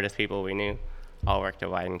funniest, smartest people we knew, all worked at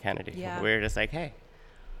Wieden+Kennedy. Yeah. We were just like, hey,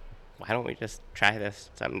 why don't we just try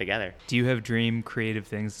something together? Do you have dream creative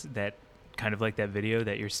things that kind of like that video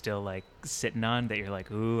that you're still like sitting on, that you're like,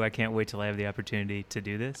 ooh, I can't wait till I have the opportunity to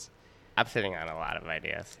do this? I'm sitting on a lot of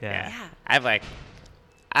ideas. Yeah. Yeah. I've like,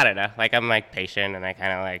 I don't know, like I'm like patient, and I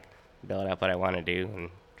kind of like build up what I want to do and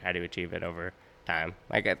try to achieve it over time.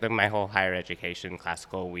 Like my whole higher education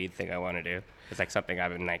classical weed thing I want to do is like something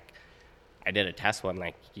I've been like, I did a test one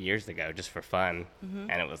like years ago just for fun, and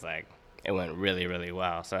it was like, it went really, really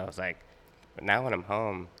well. So I was like, but now when I'm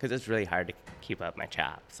home, because it's really hard to keep up my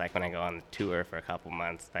chops. Like when I go on the tour for a couple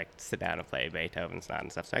months, like sit down and play Beethoven sonata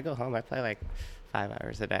and stuff. So I go home, I play like 5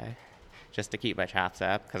 hours a day just to keep my chops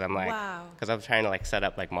up, because I'm like, Wow. because I'm trying to like set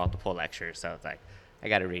up like multiple lectures. So it's like, I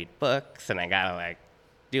got to read books, and I got to like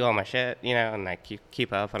do all my shit, and like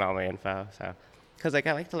keep up on all my info. So, because like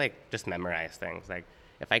I like to like just memorize things. Like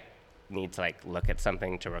if I need to like look at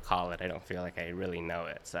something to recall it, I don't feel like I really know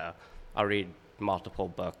it. So I'll read multiple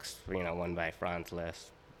books, one by Franz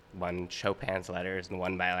Liszt, one Chopin's Letters, and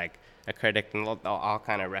one by like a critic, and they'll all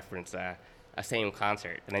kind of reference a same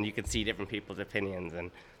concert, and then you can see different people's opinions, and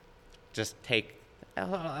just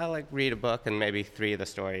I'll like read a book, and maybe 3 of the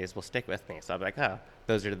stories will stick with me. So I'll be like, oh,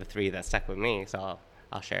 those are the 3 that stuck with me, so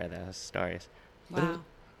I'll share those stories. Wow.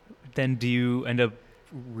 Then do you end up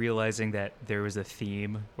realizing that there was a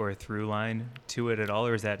theme or a through line to it at all,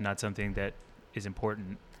 or is that not something that is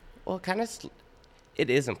important? Well, it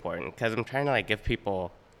is important, because I'm trying to like give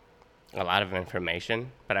people a lot of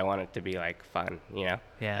information, but I want it to be like fun, Yeah.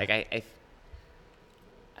 Like I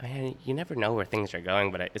mean, you never know where things are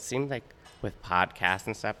going, but it seems like with podcasts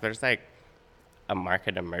and stuff, there's like a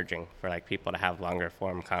market emerging for like people to have longer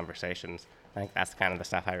form conversations. I think that's kind of the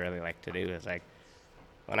stuff I really like to do, is like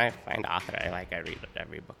when I find author I read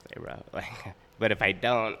every book they wrote. Like, but if I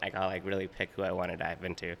don't, like I'll like really pick who I want to dive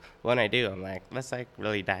into. When I do, I'm like, let's like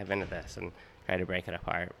really dive into this and try to break it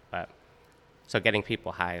apart. But so getting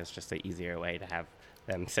people high is just the easier way to have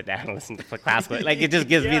them sit down and listen to classical. Like, it just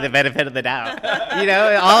gives me the benefit of the doubt.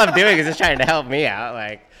 All I'm doing is just trying to help me out,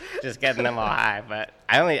 like just getting them all high. But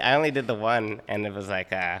I only did the one, and it was like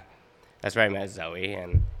that's where I met Zoe,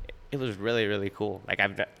 and it was really, really cool. Like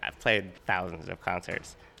I've played thousands of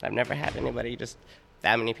concerts. I've never had anybody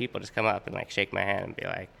that many people just come up and like shake my hand and be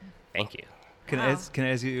like, thank you. Can I ask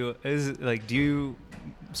you,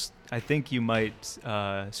 I think you might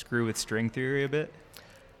screw with string theory a bit?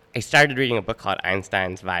 I started reading a book called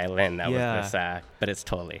Einstein's Violin. That Yeah. was this, but it's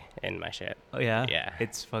totally in my shit. Oh, yeah? Yeah.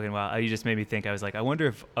 It's fucking wild. You just made me think. I was like, I wonder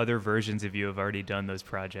if other versions of you have already done those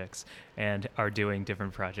projects and are doing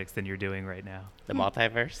different projects than you're doing right now. The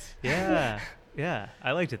multiverse. Yeah. Yeah.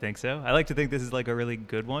 I like to think so. I like to think this is like a really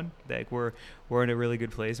good one. Like we're in a really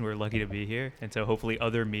good place, and we're lucky to be here. And so hopefully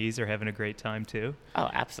other me's are having a great time too. Oh,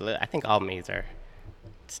 absolutely. I think all me's are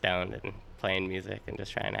stoned and playing music and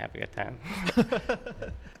just trying to have a good time.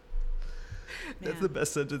 That's Man. the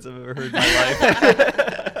best sentence I've ever heard in my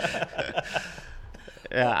life.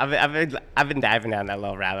 Yeah, I've been diving down that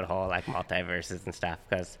little rabbit hole, like multiverses and stuff,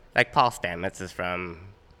 because like Paul Stamets is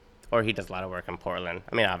or he does a lot of work in Portland.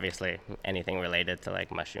 I mean, obviously anything related to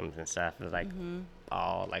like mushrooms and stuff is like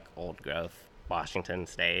all like old growth, Washington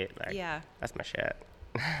State. Like, Yeah. that's my shit.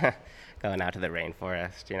 going out to the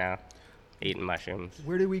rainforest, you know, eating mushrooms.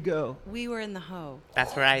 Where did we go? We were in the Ho.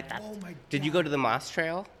 That's right. Oh my Did you go to the Moss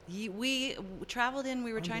Trail? We traveled in.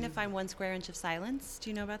 We were trying to find 1 square inch of silence. Do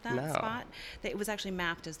you know about that No. spot? It was actually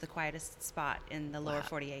mapped as the quietest spot in the lower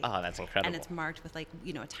 48. Oh, that's incredible. And it's marked with, like,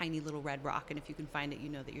 you know, a tiny little red rock. And if you can find it, you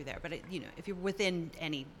know that you're there. But you know, if you're within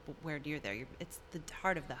anywhere near there, it's the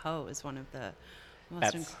heart of the Ho is one of the most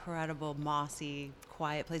That's- incredible, mossy,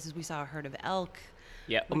 quiet places. We saw a herd of elk.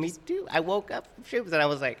 Yeah, well, me too. I woke up from shrooms and I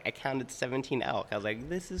was like, I counted 17 elk. I was like,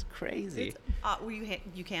 this is crazy. Were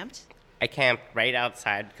you camped? I camped right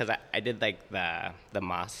outside because I did like the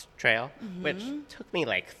Moss Trail, which took me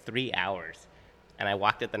like 3 hours. And I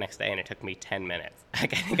walked it the next day and it took me 10 minutes.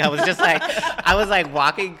 Like, I think I was just like, I was like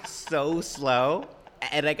walking so slow.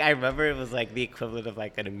 And like, I remember it was like the equivalent of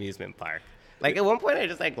like an amusement park. Like at one point I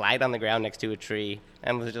just like lied on the ground next to a tree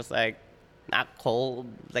and was just like, not cold,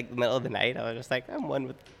 like the middle of the night. I was just like, I'm one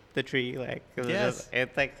with the tree. Like,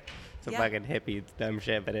 it's like some fucking hippie dumb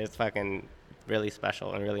shit, but it's fucking really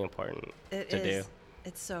special and really important to do.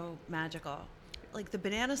 It's so magical. Like the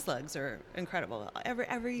banana slugs are incredible.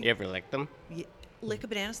 You ever lick them? Lick a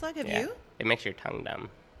banana slug? Have Yeah. you? It makes your tongue numb.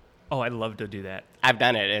 Oh, I'd love to do that. I've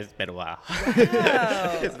done it. It's been a while.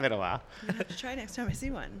 Oh. It's been a while. I'm gonna have to try next time I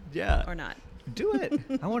see one. Yeah. Or not. Do it.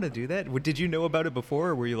 I want to do that. Did you know about it before,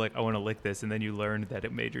 or were you like, I want to lick this, and then you learned that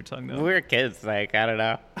it made your tongue numb? We were kids. Like, I don't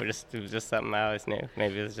know. It was just something I always knew.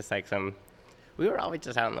 Maybe it was just like we were always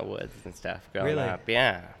just out in the woods and stuff growing Really? up.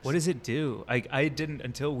 Yeah. What does it do? I didn't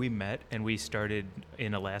until we met and we started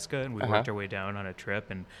in Alaska and we worked our way down on a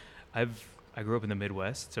trip. And I grew up in the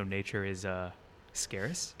Midwest, so nature is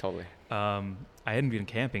scarce. Totally. I hadn't been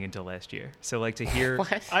camping until last year, so like to hear.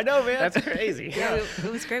 What? I know, man. That's crazy. Yeah,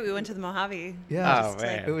 it was great. We went to the Mojave. Yeah. Oh,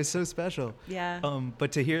 man. It was so special. Yeah.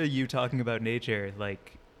 But to hear you talking about nature,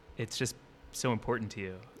 like, it's just so important to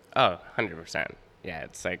you. Oh, 100%. Yeah,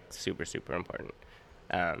 it's like super, super important.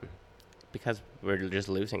 Because we're just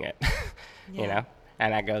losing it, you Yeah. know?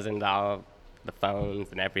 And that goes into all the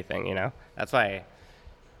phones and everything, you know? That's why,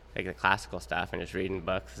 like, the classical stuff and just reading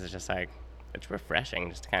books is just like, it's refreshing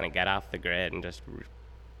just to kind of get off the grid and just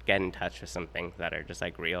get in touch with some things that are just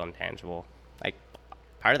like real and tangible. Like,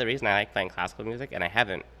 part of the reason I like playing classical music, and I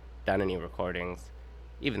haven't done any recordings,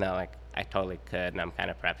 even though like I totally could, and I'm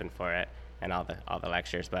kind of prepping for it and all the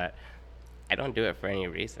lectures, but I don't do it for any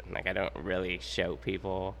reason. Like, I don't really show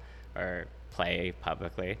people or play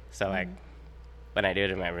publicly. So like when I do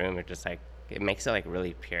it in my room, it just like, it makes it like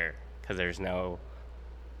really pure because there's no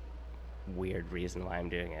weird reason why I'm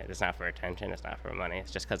doing it. It's not for attention. It's not for money.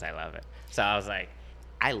 It's just because I love it. So I was like,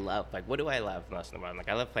 what do I love most in the world? Like,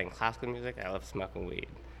 I love playing classical music. I love smoking weed.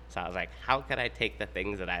 So I was like, how could I take the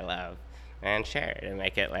things that I love and share it and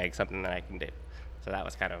make it like something that I can do? So that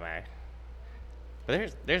was kind of my.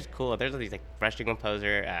 But there's these like Russian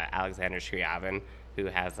composer Alexander Scriabin, who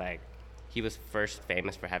has like, he was first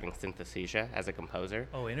famous for having synesthesia as a composer.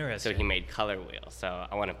 Oh, interesting. So he made color wheels. So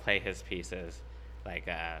I want to play his pieces like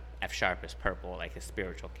F sharp is purple, like his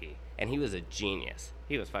spiritual key. And he was a genius.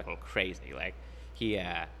 He was fucking crazy. Like he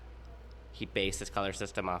based his color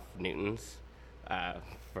system off Newton's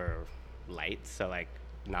for light. So like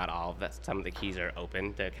not all of that. Some of the keys are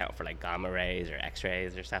open to account for like gamma rays or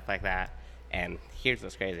X-rays or stuff like that. And here's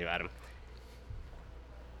what's crazy about him.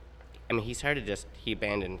 I mean, he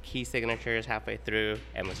abandoned key signatures halfway through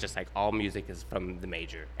and was just like, all music is from the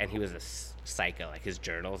major. And he was a psycho. Like his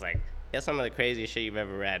journals, like, that's some of the craziest shit you've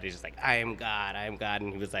ever read. He's just like, I am God.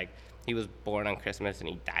 And he was like, he was born on Christmas and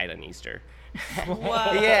he died on Easter.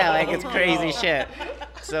 Whoa. Yeah, like it's crazy shit.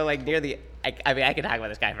 So like near the, I mean, I could talk about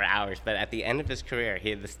this guy for hours, but at the end of his career, he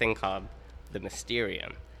had this thing called the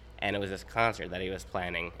Mysterium. And it was this concert that he was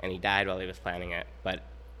planning, and he died while he was planning it. But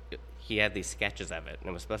he had these sketches of it, and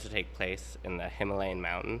it was supposed to take place in the Himalayan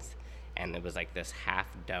mountains. And it was like this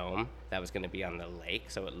half dome that was going to be on the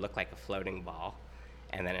lake, so it looked like a floating ball.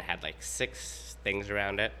 And then it had like 6 things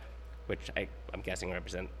around it, which I'm guessing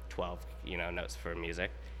represent 12, notes for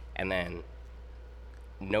music. And then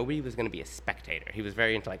nobody was going to be a spectator. He was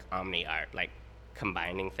very into like omni art, like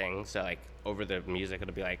combining things. So like over the music,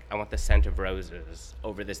 it'll be like, I want the scent of roses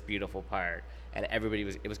over this beautiful part. And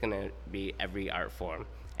it was going to be every art form.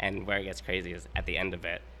 And where it gets crazy is at the end of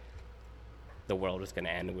it, the world was going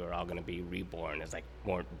to end and we were all going to be reborn as like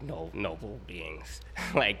more noble beings.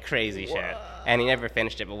 Like crazy shit. And he never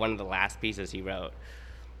finished it, but one of the last pieces he wrote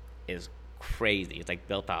is crazy. It's like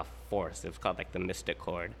built off force. It was called like the Mystic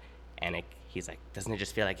Chord. And he's like, doesn't it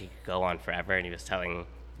just feel like it could go on forever? And he was telling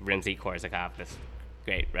Rimsky-Korsakov, this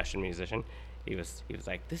great Russian musician, he was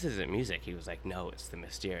like, this isn't music. He was like, no, it's the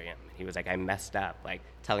Mysterium. He was like, I messed up, like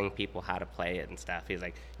telling people how to play it and stuff. He's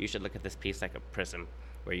like, you should look at this piece like a prism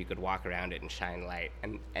where you could walk around it and shine light,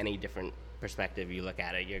 and any different perspective you look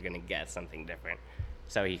at it, you're going to get something different.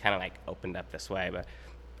 So he kind of like opened up this way. But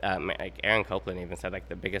like Aaron Copland even said, like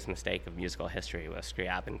the biggest mistake of musical history was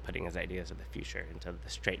Scriabin putting his ideas of the future into the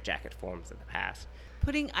straitjacket forms of the past.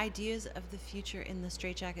 Putting ideas of the future in the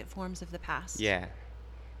straitjacket forms of the past. Yeah,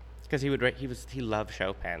 because he would write. He loved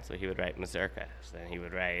Chopin, so he would write mazurkas, and he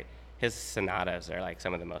would write his sonatas are like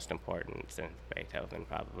some of the most important since Beethoven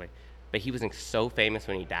probably. But he was so famous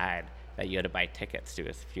when he died that you had to buy tickets to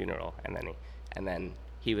his funeral, and then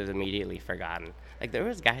he was immediately forgotten. Like there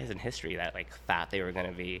was guys in history that like thought they were going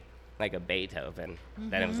to be like a Beethoven.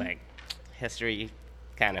 Then it was like history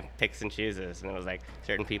kind of picks and chooses, and it was like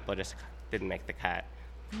certain people just didn't make the cut.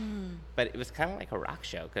 But it was kind of like a rock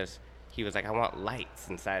show because he was like, I want lights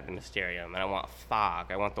inside the Mysterium, and I want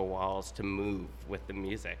fog. I want the walls to move with the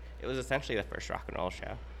music. It was essentially the first rock and roll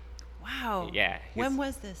show. Wow. Yeah. When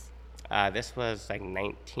was this? This was like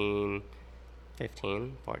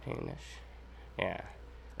 1915, 14-ish. Yeah.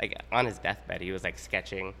 Like on his deathbed, he was like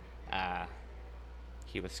sketching.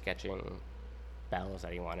 He was sketching bells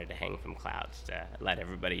that he wanted to hang from clouds to let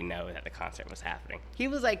everybody know that the concert was happening. He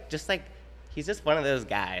was like, he's just one of those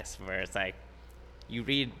guys where it's like, you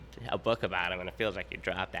read a book about him and it feels like you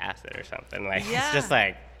dropped acid or something. Like, It's just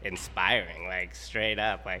like inspiring, like straight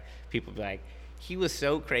up. Like people be like, he was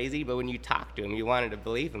so crazy, but when you talk to him, you wanted to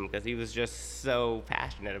believe him because he was just so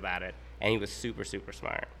passionate about it. And he was super, super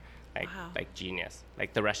smart. Like genius.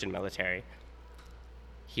 Like the Russian military,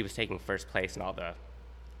 he was taking first place in all the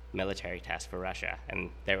military tests for Russia, and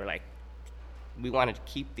they were like, we wanted to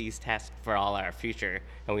keep these tests for all our future,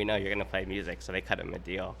 and we know you're going to play music, so they cut him a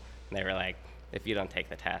deal. And they were like, if you don't take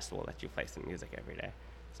the test, we'll let you play some music every day.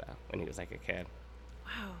 So when he was like a kid.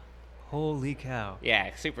 Wow. Holy cow.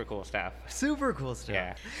 Yeah, super cool stuff. Super cool stuff.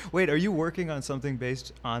 Yeah. Wait, are you working on something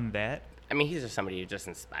based on that? I mean, he's just somebody who just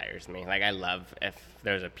inspires me. Like, I love if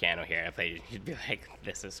there was a piano here, I played, you'd be like,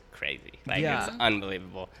 this is crazy. Like, Yeah. It's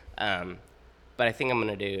unbelievable. But I think I'm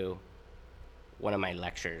going to do one of my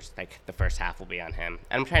lectures, like, the first half will be on him.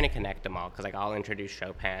 And I'm trying to connect them all, because, like, I'll introduce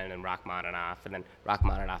Chopin and Rachmaninoff, and then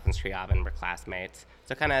Rachmaninoff and Scriabin were classmates.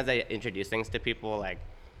 So kind of as I introduce things to people, like,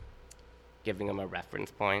 giving them a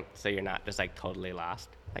reference point, so you're not just, like, totally lost.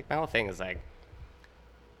 Like, my whole thing is, like,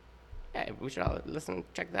 yeah, we should all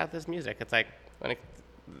check out this music. It's like,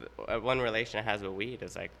 one relation it has with weed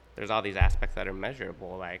is like, there's all these aspects that are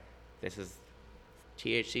measurable. Like, this is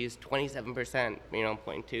THC is 27%,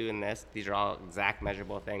 0.2 in this. These are all exact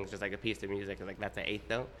measurable things, just like a piece of music. It's like, that's an eighth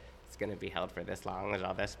note. It's going to be held for this long. There's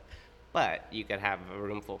all this. But you could have a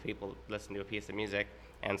room full of people listen to a piece of music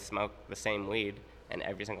and smoke the same weed, and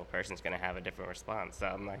every single person's going to have a different response. So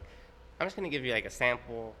I'm like, I'm just going to give you like a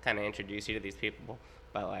sample, kind of introduce you to these people.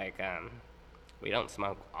 But, like, we don't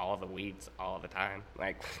smoke all the weeds all the time.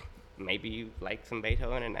 Like, maybe you like some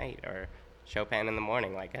Beethoven at night or Chopin in the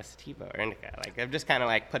morning, like a sativa or indica. Like, I'm just kind of,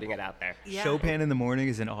 like, putting it out there. Yeah. Chopin in the Morning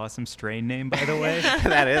is an awesome strain name, by the way.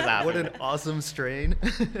 That is awesome. What an awesome strain.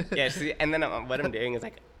 Yeah, see, and then what I'm doing is,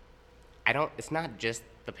 like, it's not just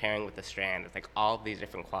the pairing with the strand. It's, like, all these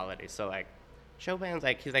different qualities. So, like, Chopin's,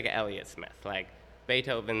 like, he's like an Elliott Smith. Like,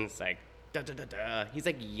 Beethoven's, like, da, da, da, da. He's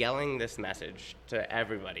like yelling this message to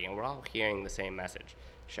everybody, and we're all hearing the same message.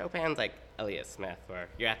 Chopin's like Elliott Smith, where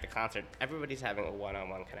you're at the concert, everybody's having a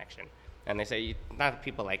one-on-one connection. And they say, not that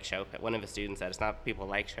people like Chopin. One of his students said, it's not that people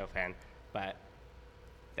like Chopin, but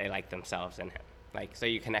they like themselves in him. Like, so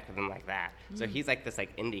you connect with him like that. So he's like this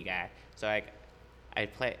like indie guy. So like, I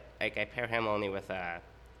pair him only with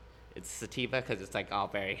it's sativa because it's like all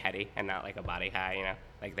very heady and not like a body high,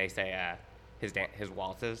 Like they say, his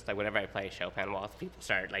waltzes, like whenever I play Chopin waltz, people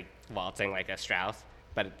start like waltzing like a Strauss,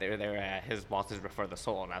 but his waltzes refer the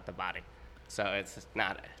soul, not the body. So it's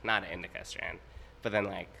not an indica strand. But then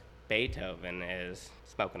like Beethoven is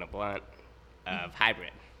smoking a blunt of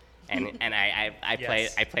hybrid, and I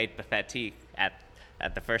played Pathetique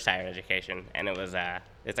at the first higher education, and it was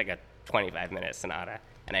it's like a 25-minute sonata,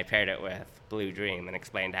 and I paired it with Blue Dream and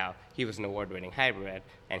explained how he was an award-winning hybrid,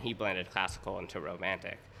 and he blended classical into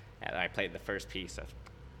romantic. And I played the first piece of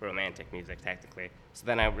romantic music, technically. So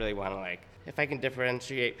then I really want to, like, if I can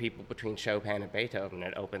differentiate people between Chopin and Beethoven,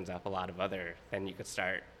 it opens up a lot of then you could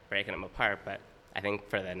start breaking them apart. But I think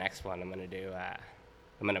for the next one, I'm going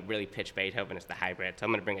to really pitch Beethoven as the hybrid. So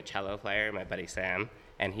I'm going to bring a cello player, my buddy Sam,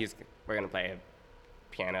 and we're going to play a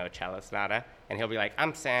piano cello sonata. And he'll be like,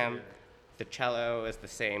 I'm Sam. The cello is the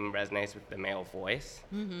same resonates with the male voice.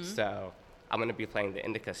 Mm-hmm. So I'm going to be playing the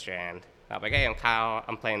indica strand, I'm like, hey, I'm Kyle.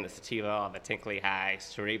 I'm playing the sativa, all the tinkly high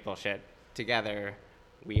cerebral shit. Together,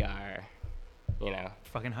 we are, you know,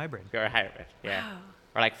 Fucking hybrid. we're a hybrid. Yeah. Wow.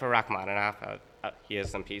 Or like for Rachmaninoff, he has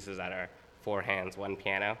some pieces that are 4 hands, 1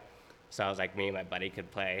 piano. So I was like, me and my buddy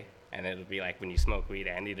could play, and it would be like when you smoke weed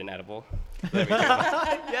and eat an edible.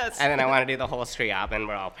 Yes. And then I want to do the whole Scriabin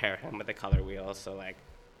where I'll pair him with the color wheels. So like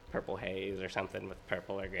Purple Haze or something with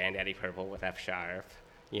purple, or Granddaddy Purple with F sharp.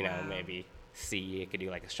 You know, Wow. maybe C. It could do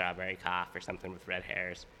like a Strawberry Cough or something with red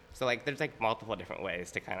hairs. So like there's like multiple different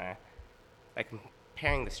ways to kind of like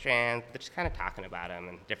pairing the strands, but just kind of talking about them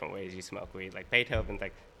and different ways you smoke weed. Like Beethoven's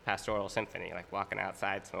like Pastoral Symphony, like walking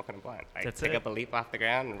outside smoking a blunt. Like That's pick it. up a leaf off the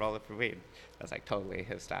ground and roll it for weed. That's like totally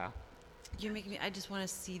his style. You're making me. I just want to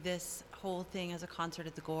see this whole thing as a concert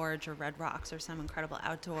at the Gorge or Red Rocks or some incredible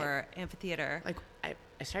outdoor amphitheater. Like I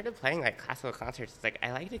started playing like classical concerts. It's like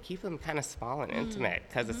I like to keep them kind of small and intimate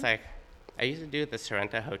because it's like I used to do at the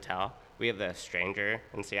Sorrento Hotel. We have the Stranger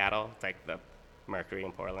in Seattle. It's like the Mercury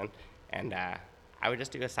in Portland, and I would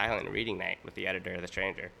just do a silent reading night with the editor of the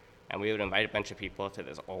Stranger, and we would invite a bunch of people to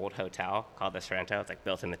this old hotel called the Sorrento. It's like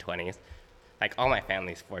built in the 20s. Like all my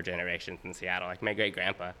family's 4 generations in Seattle. Like my great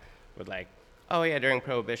grandpa would like, oh yeah, during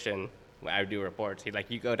Prohibition, when I would do reports. He'd like,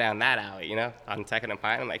 you go down that alley, you know, on 2nd and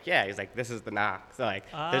Pine. I'm like, yeah. He's like, this is the knock. So like,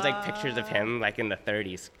 there's like pictures of him like in the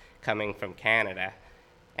 30s coming from Canada,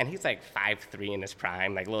 and he's like 5'3" in his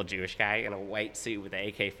prime, like little Jewish guy in a white suit with an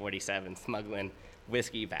AK-47 smuggling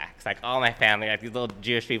whiskey backs. Like all my family, like these little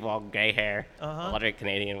Jewish people, all gray hair, all drink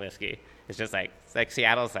Canadian whiskey. It's just like, it's like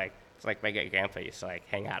Seattle's like, it's like my great grandpa used to like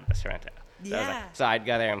hang out at the Sorrento. So, Yeah. so I'd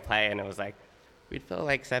go there and play, and it was like, we'd fill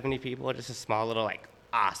like 70 people, just a small little like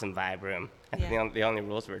awesome vibe room. And Yeah. the only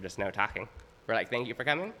rules were just no talking. We're like, thank you for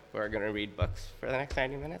coming. We're going to read books for the next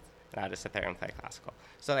 90 minutes. And I'll just sit there and play classical.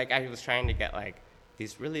 So like I was trying to get like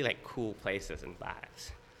these really like cool places and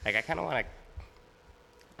vibes. Like I kind of want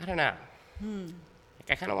to, I don't know. Like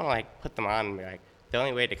I kind of want to like put them on and be like, the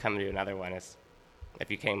only way to come to another one is if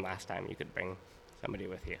you came last time, you could bring somebody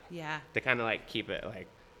with you. Yeah. To kind of like keep it like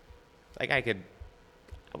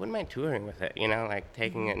I wouldn't mind touring with it, you know, like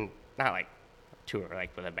taking it, not like tour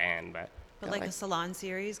like with a band, but But kinda like a salon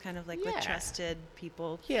series, kind of like with Yeah. trusted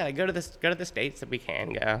people. yeah, like go to the states that we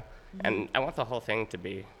can go, and I want the whole thing to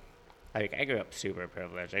be like I grew up super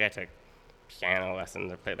privileged. Like I took piano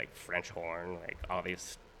lessons, I played like French horn, like all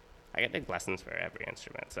these. I got big lessons for every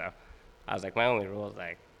instrument, so I was like, my only rule is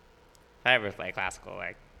like if I ever play classical,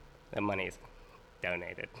 like the money's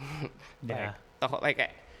donated. Yeah. Like, the whole like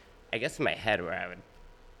I guess in my head where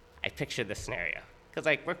I pictured this scenario because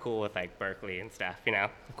like we're cool with like Berkeley and stuff, you know.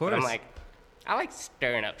 Of course. But I'm like, I like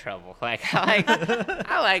stirring up trouble. Like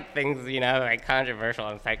I like things, you know, like controversial.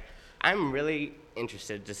 And it's like I'm really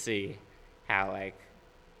interested to see how like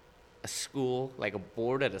a school, like a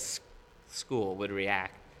board at a school would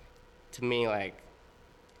react to me like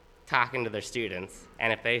talking to their students,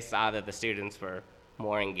 and if they saw that the students were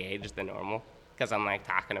more engaged than normal, because I'm like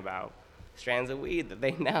talking about strands of weed that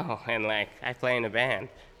they know, and like I play in a band,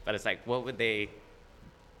 but it's like, what would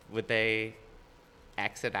they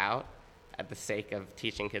exit out at the sake of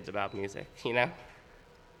teaching kids about music, you know?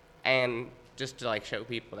 And just to like show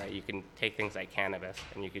people that you can take things like cannabis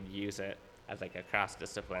and you could use it as like a cross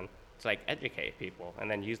discipline to like educate people, and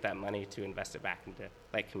then use that money to invest it back into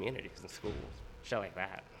like communities and schools, shit like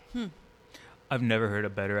that. I've never heard a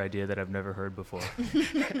better idea that I've never heard before.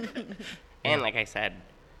 And like I said,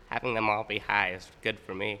 having them all be high is good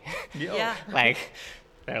for me. Yeah. Like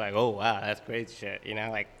they're like, oh wow, that's great shit, you know?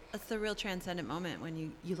 Like That's the real transcendent moment when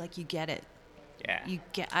you get it. yeah. You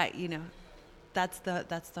get, you know, that's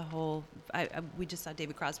the whole. We just saw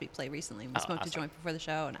David Crosby play recently. We smoked a awesome. joint before the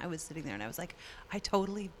show, and I was sitting there, and I was like, I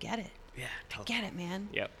totally get it. Yeah, I totally. get it, man.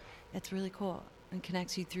 Yep. It's really cool and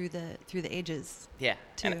connects you through the ages. Yeah,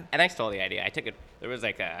 too. and I stole the idea. I took it. There was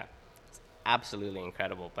like a absolutely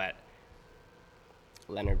incredible, but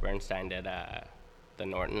Leonard Bernstein did the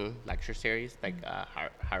Norton lecture series. Like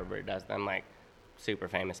Harvard does them. Like super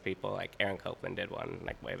famous people. Like Aaron Copland did one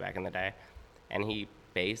like way back in the day, and he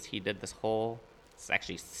did this whole. It's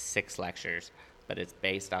actually 6 lectures, but it's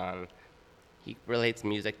based on. He relates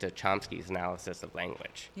music to Chomsky's analysis of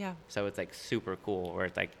language. Yeah. So it's like super cool, where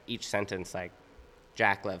it's like each sentence like.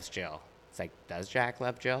 Jack loves Jill. It's like, does Jack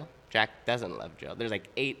love Jill? Jack doesn't love Jill. There's like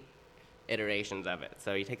 8 iterations of it.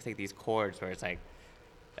 So he takes like these chords where it's like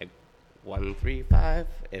 1, 3, 5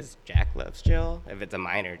 is Jack loves Jill. If it's a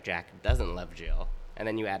minor, Jack doesn't love Jill. And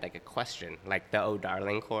then you add like a question, like the Oh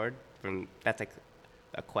Darling chord that's like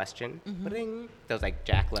a question. Ba-ding. So it's like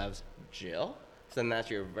Jack loves Jill. So then that's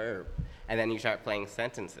your verb. And then you start playing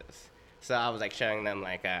sentences. So I was like showing them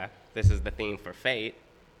like, this is the theme for Fate.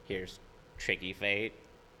 Here's tricky fate,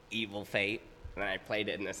 evil fate, and then I played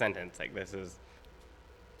it in a sentence, like, this is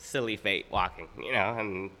silly fate walking, you know,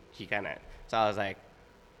 and he kind of, so I was like,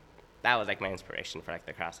 that was like my inspiration for like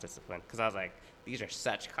the cross discipline, because I was like, these are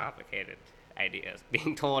such complicated ideas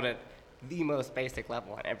being told at the most basic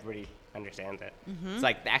level, and everybody understands it. It's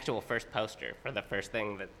like the actual first poster for the first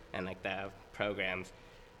thing that, and like the programs,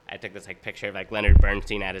 I took this like picture of like Leonard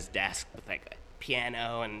Bernstein at his desk with like a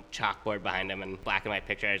piano and chalkboard behind him, and black and white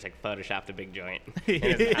picture. I just like photoshopped a big joint in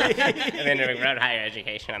his mouth, and then I wrote higher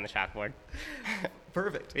education on the chalkboard.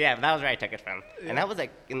 Perfect. Yeah, but that was where I took it from. And that was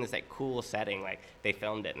like in this like cool setting. Like they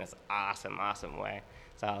filmed it in this awesome way.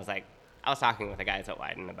 So I was talking with the guys at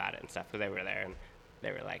Wyden about it and stuff, because they were there and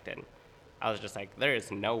they really liked it. And I was just like, there is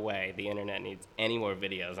no way the internet needs any more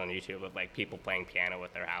videos on YouTube of like people playing piano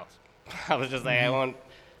with their house. I was just like,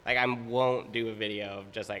 I won't do a video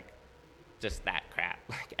of just that crap.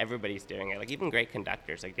 Like everybody's doing it. Like even great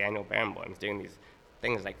conductors like Daniel Barenboim's doing these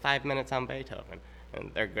things like 5 minutes on Beethoven,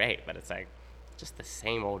 and they're great, but it's like just the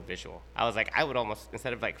same old visual. I was like, I would almost,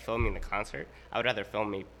 instead of like filming the concert, I would rather film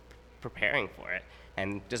me preparing for it,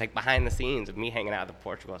 and just like behind the scenes of me hanging out at the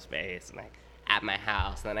Portugal space and like at my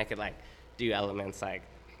house, and then I could like do elements like,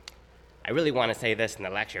 I really want to say this in the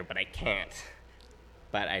lecture, but I can't.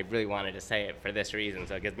 But I really wanted to say it for this reason,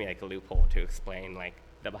 so it gives me like a loophole to explain like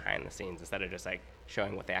the behind the scenes instead of just like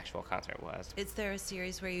showing what the actual concert was. Is there a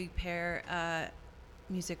series where you pair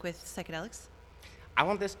music with psychedelics?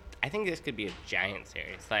 I think this could be a giant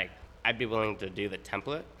series. Like, I'd be willing to do the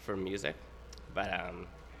template for music, but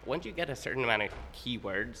once you get a certain amount of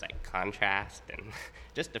keywords like contrast and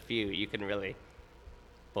just a few, you can really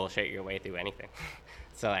bullshit your way through anything.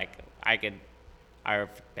 So like, our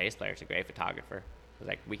bass player's a great photographer.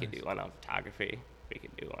 Like, we could do one on photography. We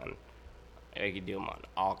could do them on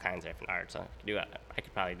all kinds of different arts. I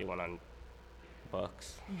could probably do one on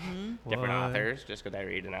books, different authors, just because I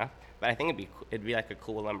read enough. But I think it'd be like a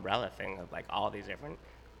cool umbrella thing of like all these different.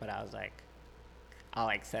 But I was like, I'll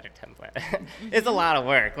like set a template. It's a lot of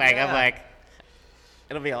work. Like I'm like,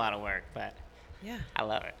 it'll be a lot of work, but Yeah. I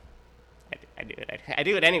love it. I do it. I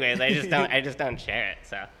do it anyways. I just don't share it.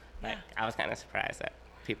 So like, I was kind of surprised that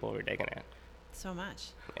people were digging it. So much.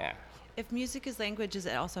 Yeah. If music is language, is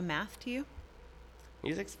it also math to you?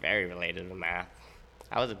 Music's very related to math.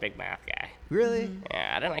 I was a big math guy. Really?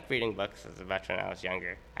 Yeah, I didn't like reading books as much when I was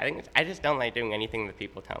younger. I just don't like doing anything that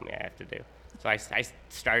people tell me I have to do. So I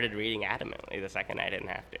started reading adamantly the second I didn't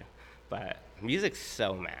have to. But music's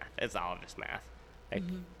so math. It's all just math. Like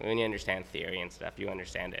when you understand theory and stuff, you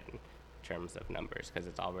understand it in terms of numbers because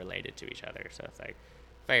it's all related to each other. So it's like,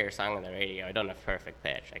 if I hear a song on the radio, I don't have perfect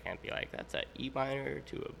pitch. I can't be like, that's a E minor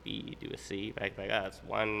to a B to a C. But I can be like, oh, it's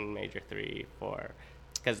 1 major 3 4.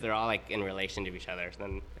 Because they're all like in relation to each other. So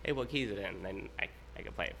then, hey, what key is it in? And then I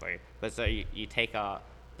can play it for you. But so you take all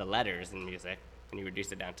the letters in music and you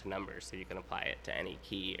reduce it down to numbers so you can apply it to any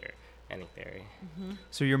key or any theory.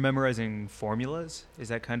 So you're memorizing formulas? Is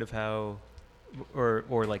that kind of how, or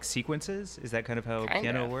like sequences? Is that kind of how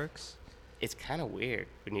piano works? It's kind of weird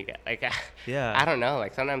when you get like, Yeah. I don't know.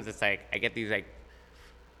 Like sometimes it's like I get these like,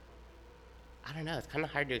 I don't know. It's kind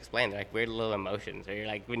of hard to explain. They're like weird little emotions. Or you're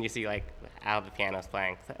like when you see like how the piano's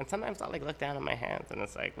playing, and sometimes I'll like look down at my hands and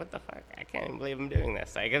it's like, what the fuck? I can't even believe I'm doing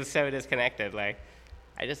this. Like it's so disconnected. Like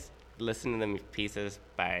I just listen to the pieces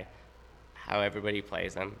by how everybody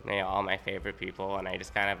plays them. You know, all my favorite people, and I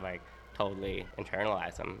just kind of like totally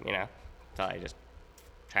internalize them. You know, so I just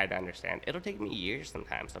try to understand. It'll take me years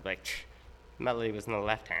sometimes. I'll be like, melody was in the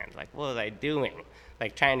left hand. Like, what was I doing?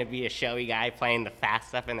 Like trying to be a showy guy playing the fast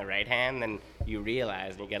stuff in the right hand, then you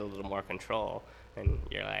realize and you get a little more control, and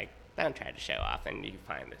you're like, don't try to show off, and you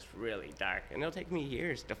find this really dark. And it'll take me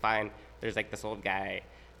years to find. There's like this old guy,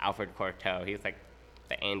 Alfred Cortot. He was like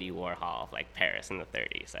the Andy Warhol of like Paris in the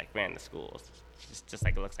 30s. Like ran the schools. Just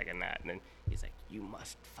like looks like a nut. And then he's like, you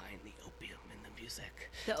must find the opium in the music.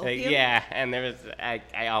 The Like, opium? yeah, and there was.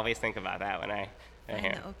 I always think about that when I hear Find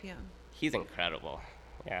him. the opium. He's incredible.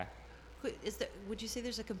 Yeah. Would you say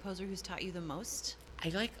there's a composer who's taught you the most? I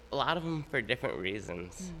like a lot of them for different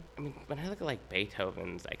reasons. I mean, when I look at like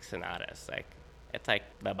Beethoven's like sonatas, like it's like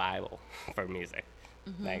the Bible for music.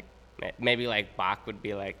 Like maybe like Bach would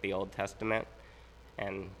be like the Old Testament,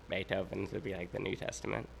 and Beethoven's would be like the New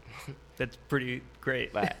Testament. That's pretty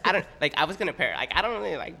great. But I was gonna pair. Like I don't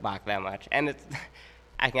really like Bach that much, and it's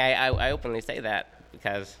I openly say that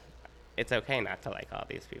because it's okay not to like all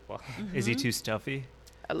these people. Is he too stuffy?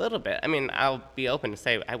 A little bit. I mean, I'll be open to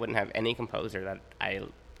say I wouldn't have any composer that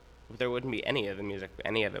there wouldn't be any of the music,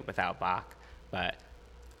 any of it without Bach. But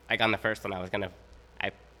like on the first one, I was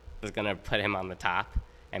gonna put him on the top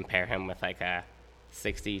and pair him with like a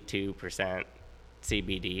 62%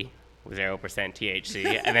 CBD, 0%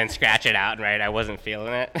 THC, and then scratch it out and write I wasn't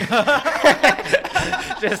feeling it.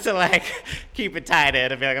 Just to like keep it tied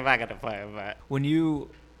in. I feel like I'm not gonna play, but When you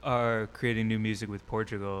are creating new music with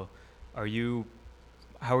Portugal, how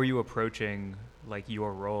are you approaching like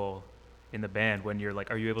your role in the band when you're like,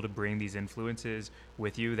 are you able to bring these influences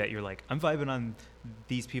with you that you're like, I'm vibing on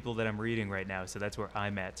these people that I'm reading right now, so that's where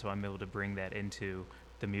I'm at, so I'm able to bring that into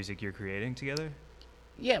the music you're creating together?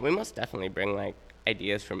 yeah, we most definitely bring like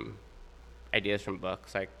ideas from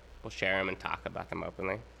books. Like we'll share them and talk about them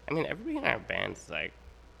openly. I mean, everybody in our band's like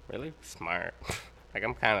really smart. Like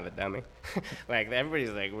I'm kind of the dummy. Like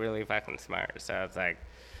everybody's like really fucking smart. So it's like,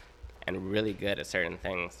 and really good at certain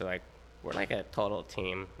things. So like we're like a total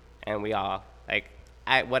team, and we all like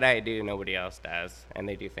what I do nobody else does, and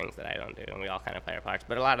they do things that I don't do, and we all kind of play our parts.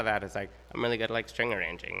 But a lot of that is like I'm really good at like string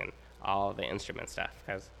arranging and all the instrument stuff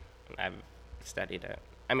because I've studied it.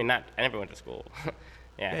 I mean, I never went to school.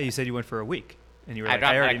 Yeah, you said you went for a week, and you were like,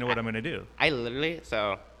 dropped, I already like, know what I'm going to do. I literally,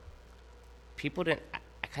 so people didn't,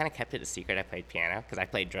 I kind of kept it a secret I played piano because I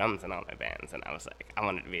played drums in all my bands, and I was like, I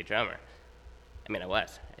wanted to be a drummer. I mean, I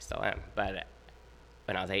still am, but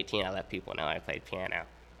when I was 18, I let people know I played piano,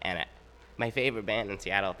 and my favorite band in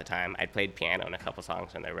Seattle at the time, I played piano in a couple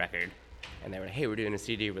songs on their record, and they were like, hey, we're doing a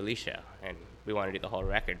CD release show, and we want to do the whole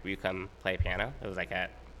record. Will you come play piano? It was like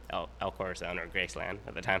at El Corazon or Graceland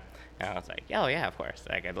at the time, and I was like, oh yeah, of course,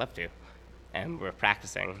 like I'd love to. And we're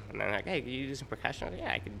practicing, and they're like, hey, can you do some percussion? I was like,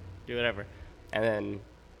 yeah, I can do whatever. And then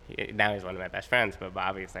now he's one of my best friends, but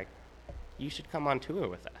Bobby's like, you should come on tour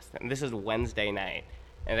with us. And this is Wednesday night,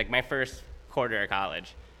 and like my first quarter of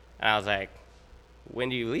college, and I was like, when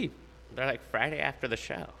do you leave? They're like, Friday after the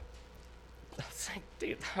show. I was like,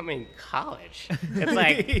 dude, I'm in college. It's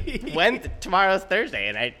like tomorrow's Thursday,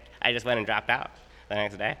 and I just went and dropped out the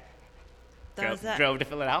next day. Drove to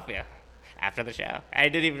Philadelphia after the show. I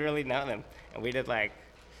didn't even really know them, and we did like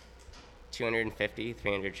 250,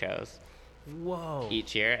 300 shows. Whoa.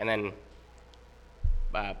 Each year, and then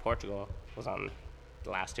Portugal was on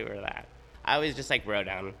the last tour of that. I always just like rode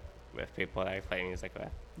down with people that I play music with.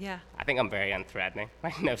 Yeah. I think I'm very unthreatening.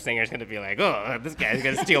 Like no singer's gonna be like, oh, this guy's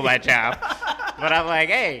gonna steal my job. But I'm like,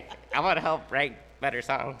 hey, I want to help write better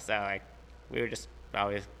songs. So like, we would just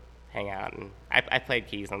always hang out, and I played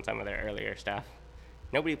keys on some of their earlier stuff.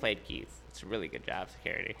 Nobody played keys. It's a really good job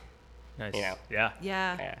security. Nice. You know? Yeah.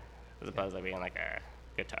 Yeah. As opposed to being like a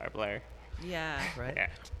guitar player. Yeah. Right. Yeah.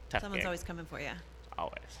 Tough Someone's gig. always coming for you.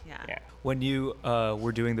 Always. Yeah. When you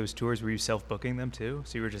were doing those tours, were you self-booking them too?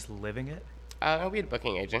 So you were just living it? We had a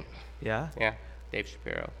booking agent. Yeah? Yeah. Dave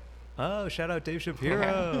Shapiro. Oh, shout out Dave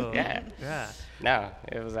Shapiro. Yeah. Yeah. No,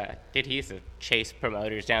 it was dude, he used to chase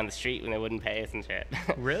promoters down the street when they wouldn't pay us and shit.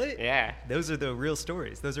 Really? Yeah. Those are the real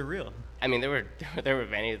stories. Those are real. I mean, there were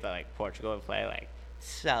venues that like Portugal would play like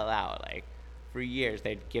sell out. Like for years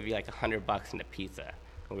they'd give you like $100 into pizza.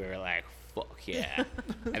 And we were like, fuck yeah.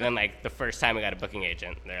 And then like the first time we got a booking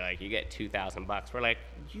agent, they're like, you get $2,000. We're like,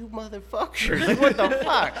 you motherfuckers! Like what the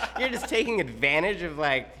fuck? You're just taking advantage of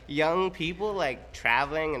like young people like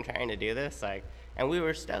traveling and trying to do this. Like, and we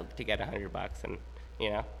were stoked to get $100, and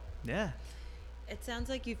you know. Yeah. It sounds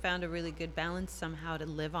like you found a really good balance somehow to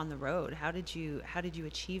live on the road. How did you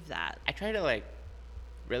achieve that? I try to like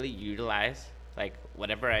really utilize like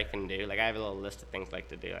whatever I can do. Like I have a little list of things I like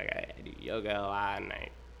to do. Like I do yoga a lot, and I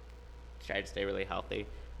try to stay really healthy,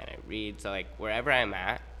 and I read. So like wherever I'm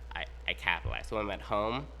at, I capitalize. So when I'm at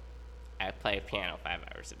home, I play piano 5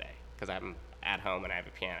 hours a day because I'm at home and I have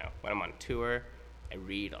a piano. When I'm on tour, I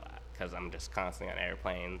read a lot because I'm just constantly on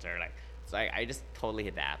airplanes or like. So I just totally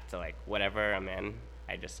adapt to like whatever I'm in.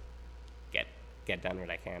 I just get done what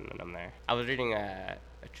I can when I'm there. I was reading a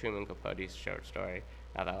Truman Capote short story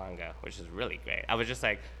not that long ago, which is really great. I was just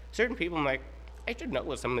like, certain people, I'm like, I should know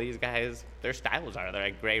what some of these guys, their styles are. They're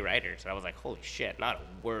like great writers. And I was like, holy shit, not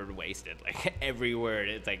a word wasted. Like every word,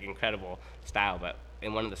 it's like incredible style. But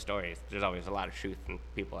in one of the stories, there's always a lot of truth in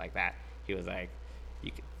people like that. He was like,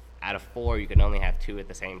 out of 4, you can only have 2 at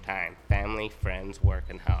the same time: family, friends, work,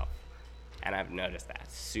 and health. And I've noticed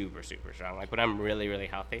that super, super strong. Like when I'm really, really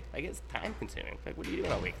healthy, like it's time consuming. Like what are you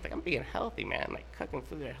doing all week? It's like I'm being healthy, man. Like cooking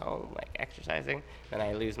food at home, like exercising. Then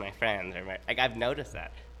I lose my friends or like I've noticed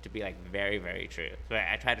that to be like very, very true. So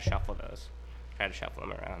I try to shuffle those,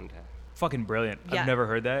 them around. Fucking brilliant. Yeah. I've never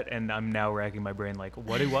heard that, and I'm now racking my brain like,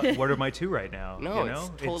 what are my 2 right now? No, you know?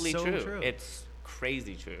 it's totally so true. It's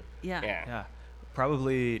crazy true. Yeah. Yeah.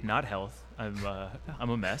 Probably not health. I'm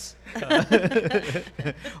a mess.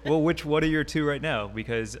 Well, what are your 2 right now?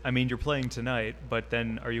 Because I mean, you're playing tonight, but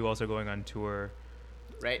then are you also going on tour?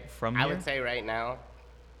 Right. From I here? would say right now,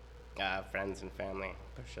 Friends and family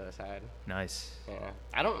push to the side. Nice. Yeah.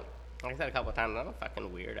 Like I said a couple of times, I'm a fucking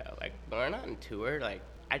weirdo. Like, when we're not on tour, like,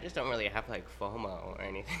 I just don't really have, like, FOMO or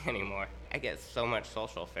anything anymore. I get so much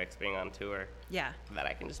social fix being on tour Yeah. that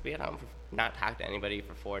I can just be at home, not talk to anybody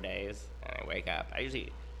for 4 days, and I wake up.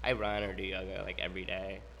 I run or do yoga, like, every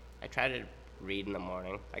day. I try to read in the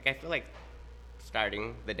morning. Like, I feel like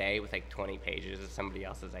starting the day with, like, 20 pages of somebody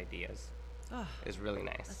else's ideas Oh, is really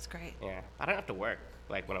nice. that's great. Yeah. I don't have to work,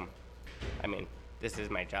 like, this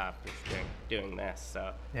is my job, just doing this.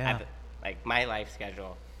 So, Yeah. like, my life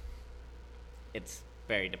schedule, it's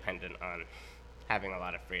very dependent on having a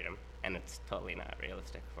lot of freedom, and it's totally not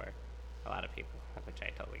realistic for a lot of people, which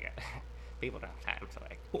I totally get. People don't have time, so,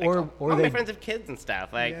 like, Or all they- my friends have kids and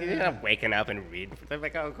stuff. Like, you're Yeah. not waking up and reading. They're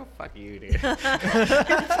like, oh, go fuck you, dude. Get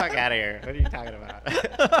the fuck out of here. What are you talking about?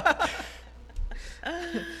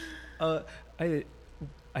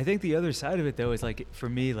 I think the other side of it though is like for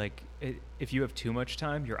me if you have too much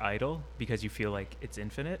time you're idle because you feel like it's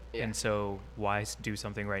infinite, Yeah. and so why do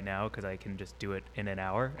something right now because I can just do it in an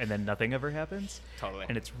hour and then nothing ever happens. Totally.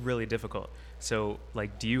 And it's really difficult. So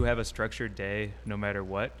like, do you have a structured day no matter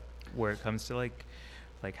what where it comes to like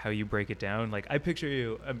how you break it down? Like I picture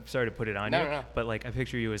you, I'm sorry to put it on you, No. but like I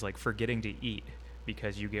picture you as like forgetting to eat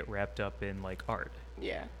because you get wrapped up in like art.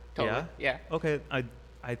 Yeah, totally. Yeah. Okay,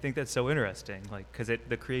 I think that's so interesting, like, because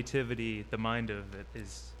the creativity, the mind of it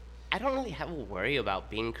is. I don't really have a worry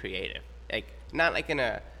about being creative. Like, not like in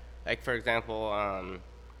a, like, for example, I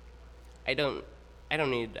don't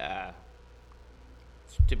need to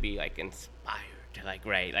be like inspired to like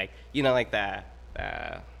write, like, you know, like the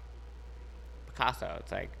Picasso.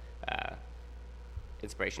 It's like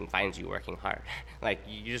inspiration finds you working hard. Like,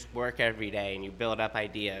 you just work every day and you build up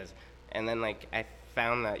ideas, and then like I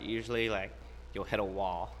found that usually like you'll hit a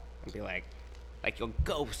wall and be like you'll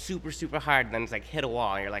go super, super hard, and then it's like hit a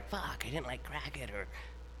wall, and you're like, fuck, I didn't like crack it, or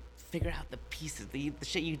figure out the pieces, the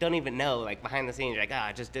shit you don't even know, like behind the scenes, you're like,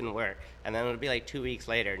 it just didn't work. And then it'll be like 2 weeks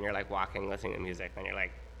later, and you're like walking, listening to music, and you're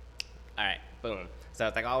like, all right, boom. So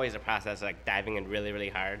it's like always a process of like diving in really, really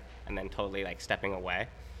hard, and then totally like stepping away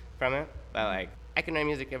from it. But like, I can write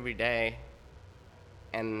music every day,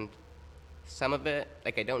 and some of it,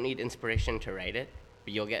 like, I don't need inspiration to write it,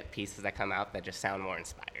 but you'll get pieces that come out that just sound more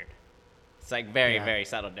inspired. It's like very, Yeah. very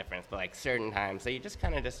subtle difference, but like certain times, so you just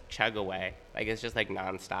kind of just chug away. Like, it's just like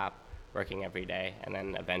nonstop working every day, and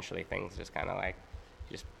then eventually things just kind of like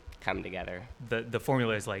just come together. The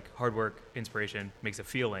formula is like hard work, inspiration makes a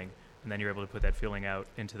feeling, and then you're able to put that feeling out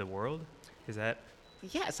into the world. Is that?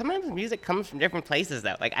 Yeah, sometimes music comes from different places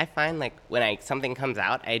though. Like, I find like when something comes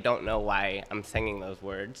out, I don't know why I'm singing those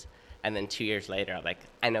words. And then 2 years later, I'm like,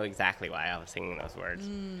 I know exactly why I was singing those words.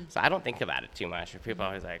 So I don't think about it too much. Or people are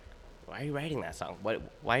always like, why are you writing that song? Why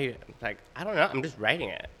are you, like, I don't know, I'm just writing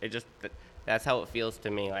it. It just, that's how it feels to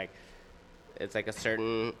me. Like, it's like a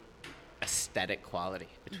certain aesthetic quality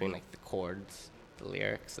between like the chords, the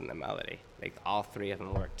lyrics, and the melody. Like, all three of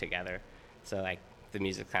them work together. So like, the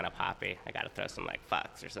music's kind of poppy. I gotta throw some like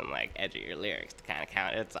fucks or some like edgier lyrics to kind of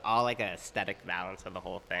count. It's all like an aesthetic balance of the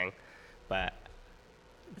whole thing. But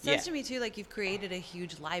It sounds to me too like you've created a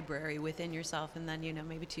huge library within yourself, and then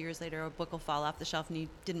maybe 2 years later a book will fall off the shelf and you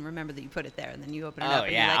didn't remember that you put it there, and then you open it up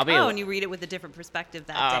and yeah, you're like, and you read it with a different perspective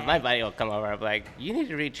that day. My buddy will come over and be like, you need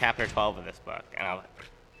to read chapter 12 of this book, and I'll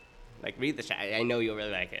like read the chapter. I know you'll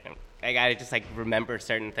really like it. Like, I just like remember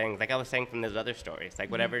certain things, like I was saying from those other stories, like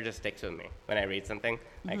whatever just sticks with me when I read something.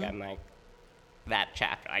 Like, I'm like, that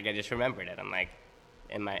chapter, like I just remembered it. I'm like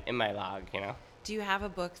in my log, Do you have a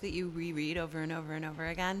book that you reread over and over and over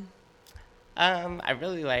again? I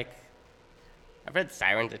really like, I've read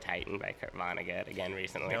Sirens of Titan by Kurt Vonnegut again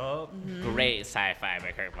recently. Great sci-fi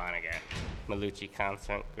by Kurt Vonnegut. Malucci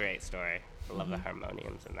Constant, great story. I love the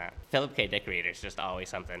harmoniums in that. Philip K. Dick reader is just always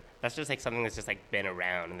something. That's just like something that's just like been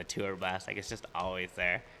around in the tour bus. Like, it's just always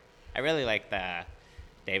there. I really like the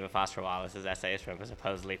David Foster Wallace's essays from A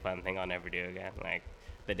Supposedly Fun Thing I'll Never Do Again. Like,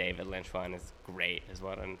 the David Lynch one is great as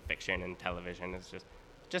well, in fiction and television. It's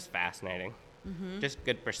just fascinating. Just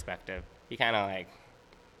good perspective. He kind of like,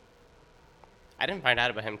 I didn't find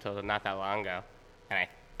out about him till not that long ago, and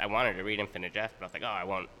I wanted to read Infinite Jest, but I was like, I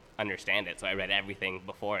won't understand it, so I read everything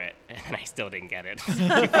before it, and I still didn't get it.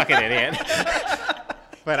 You fucking idiot.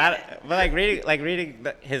 but reading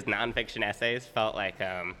his nonfiction essays felt like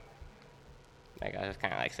I was just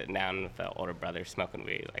kind of like sitting down with the older brother smoking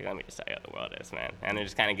weed. Like, let me just tell you how the world is, man. And it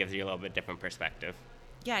just kind of gives you a little bit different perspective.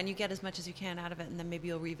 Yeah, and you get as much as you can out of it, and then maybe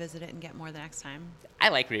you'll revisit it and get more the next time. I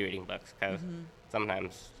like rereading books because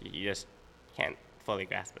sometimes you just can't fully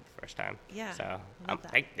grasp it the first time. Yeah, So I love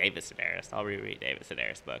that. like David Sedaris. I'll reread David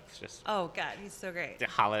Sedaris books. Just Oh God, he's so great. The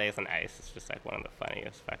Holidays on Ice is just like one of the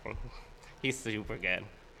funniest fucking. He's super good.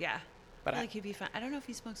 Yeah. But I feel like he'd be fun. I don't know if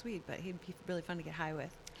he smokes weed, but he'd be really fun to get high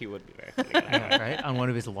with. He would be very funny. Yeah, right? On one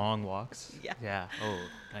of his long walks. Yeah. Yeah. Oh,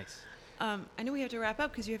 nice. I know we have to wrap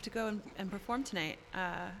up because you have to go and perform tonight.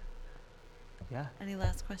 Yeah. Any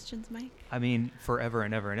last questions, Mike? I mean, forever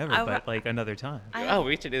and ever and ever, I but wa- like another time. Oh,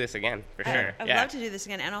 we should do this again for sure. I would Yeah, love to do this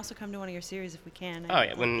again and also come to one of your series if we can. Oh,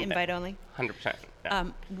 yeah, when- Invite only. 100%. Yeah.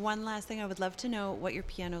 One last thing, I would love to know what your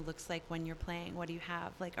piano looks like when you're playing. What do you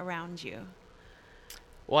have like around you?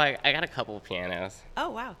 Well, I got a couple of pianos. Oh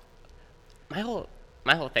wow. My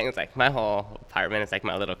whole thing is like my whole apartment is like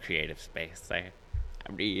my little creative space. Like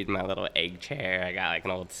I read my little egg chair. I got like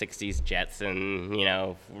an old '60s Jetson,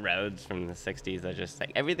 Rhodes from the '60s. I just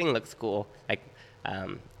like everything looks cool, like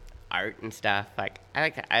art and stuff. Like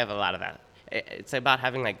I have a lot of that. It's about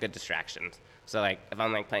having like good distractions. So like if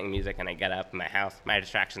I'm like playing music and I get up in my house, my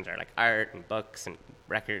distractions are like art and books and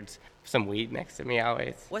records. Some weed next to me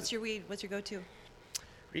always. What's your weed? What's your go-to?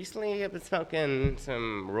 Recently, I've been smoking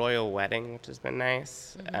some Royal Wedding, which has been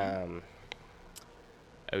nice.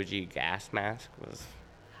 OG Gas Mask was.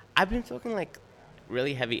 I've been smoking like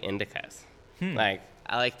really heavy indicas. Like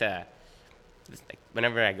I like to. Just, like,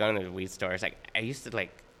 whenever I go into the weed stores, like I used to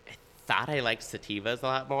like. I thought I liked sativas a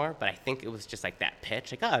lot more, but I think it was just like that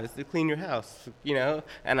pitch, like this is to clean your house,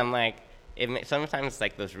 And I'm like, sometimes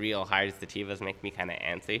like those real hard sativas make me kind of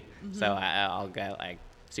antsy, so I'll get like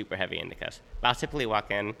super heavy indicas. But I'll typically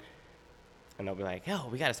walk in, and they'll be like, "Yo,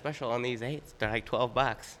 we got a special on these 8s. They're like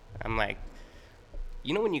 $12." I'm like,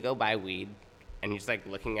 when you go buy weed, and you're just like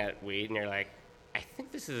looking at weed, and you're like, "I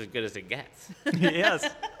think this is as good as it gets." Yes.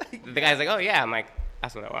 The guy's like, "Oh yeah." I'm like,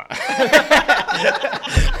 "That's what I want."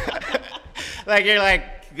 Like you're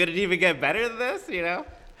like, could it even get better than this?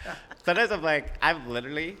 Sometimes I'm like, I've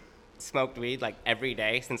literally smoked weed like every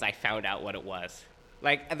day since I found out what it was.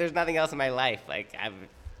 Like there's nothing else in my life. Like have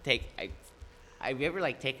you ever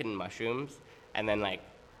like taken mushrooms and then like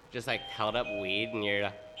just like held up weed and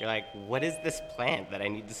you're like, what is this plant that I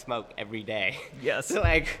need to smoke every day? Yes. So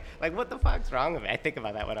like what the fuck's wrong with me? I think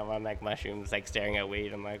about that when I'm on like mushrooms, like staring at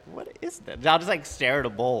weed. I'm like, what is this? I'll just like stare at a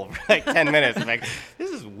bowl for like 10 minutes. I'm like, this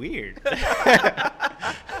is weird.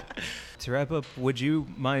 To wrap up, would you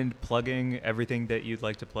mind plugging everything that you'd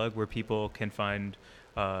like to plug where people can find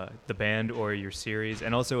the band or your series,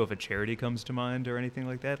 and also if a charity comes to mind or anything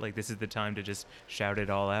like that? Like this is the time to just shout it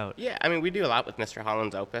all out. Yeah, I mean we do a lot with Mr.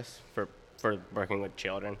 Holland's Opus for working with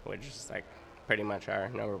children, which is like pretty much our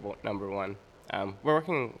number one. We're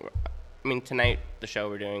working. I mean tonight the show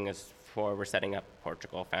we're doing is we're setting up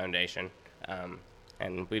Portugal Foundation,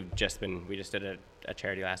 and we just did a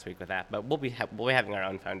charity last week with that. But we'll be having our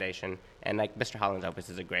own foundation, and like Mr. Holland's Opus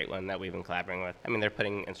is a great one that we've been collaborating with. I mean they're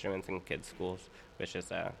putting instruments in kids' schools, which is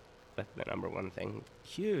the number one thing.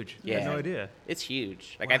 Huge. Yeah. I had no idea. It's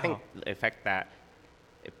huge. Like Wow. I think the effect that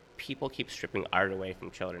if people keep stripping art away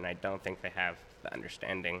from children, I don't think they have the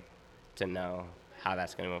understanding to know how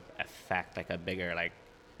that's going to affect like a bigger like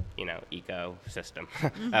ecosystem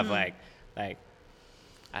of like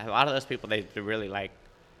a lot of those people they really like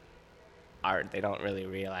art. They don't really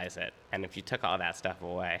realize it. And if you took all that stuff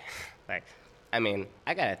away, like I mean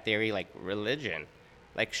I got a theory like religion.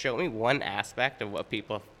 Like, show me one aspect of what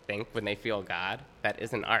people think when they feel God that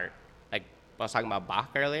isn't art. Like, I was talking about Bach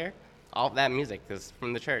earlier. All of that music is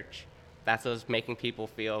from the church. That's what's making people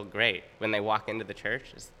feel great. When they walk into the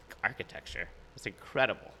church, it's architecture. It's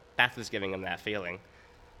incredible. That's what's giving them that feeling.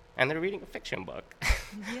 And they're reading a fiction book.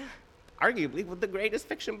 Yeah. Arguably the greatest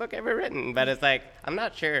fiction book ever written. But it's like, I'm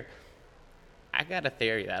not sure. I got a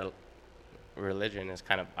theory that religion is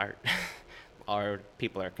kind of art. Or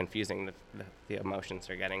people are confusing the emotions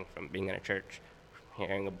they're getting from being in a church,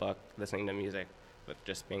 hearing a book, listening to music, with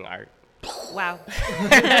just being art. Wow.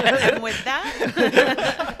 And with that,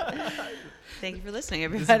 thank you for listening,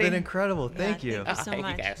 everybody. This has been incredible. Thank you. Thank you so Thank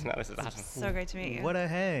much. you guys. No, this is awesome. So great to meet you. What a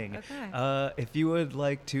hang. Okay. If you would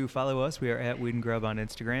like to follow us, we are at Weed and Grub on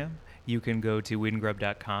Instagram. You can go to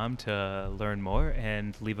weedandgrub.com to learn more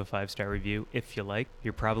and leave a 5-star review if you like.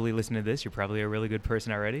 You're probably listening to this. You're probably a really good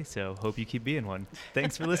person already, so hope you keep being one.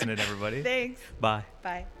 Thanks for listening, everybody. Thanks. Bye.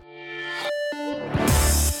 Bye.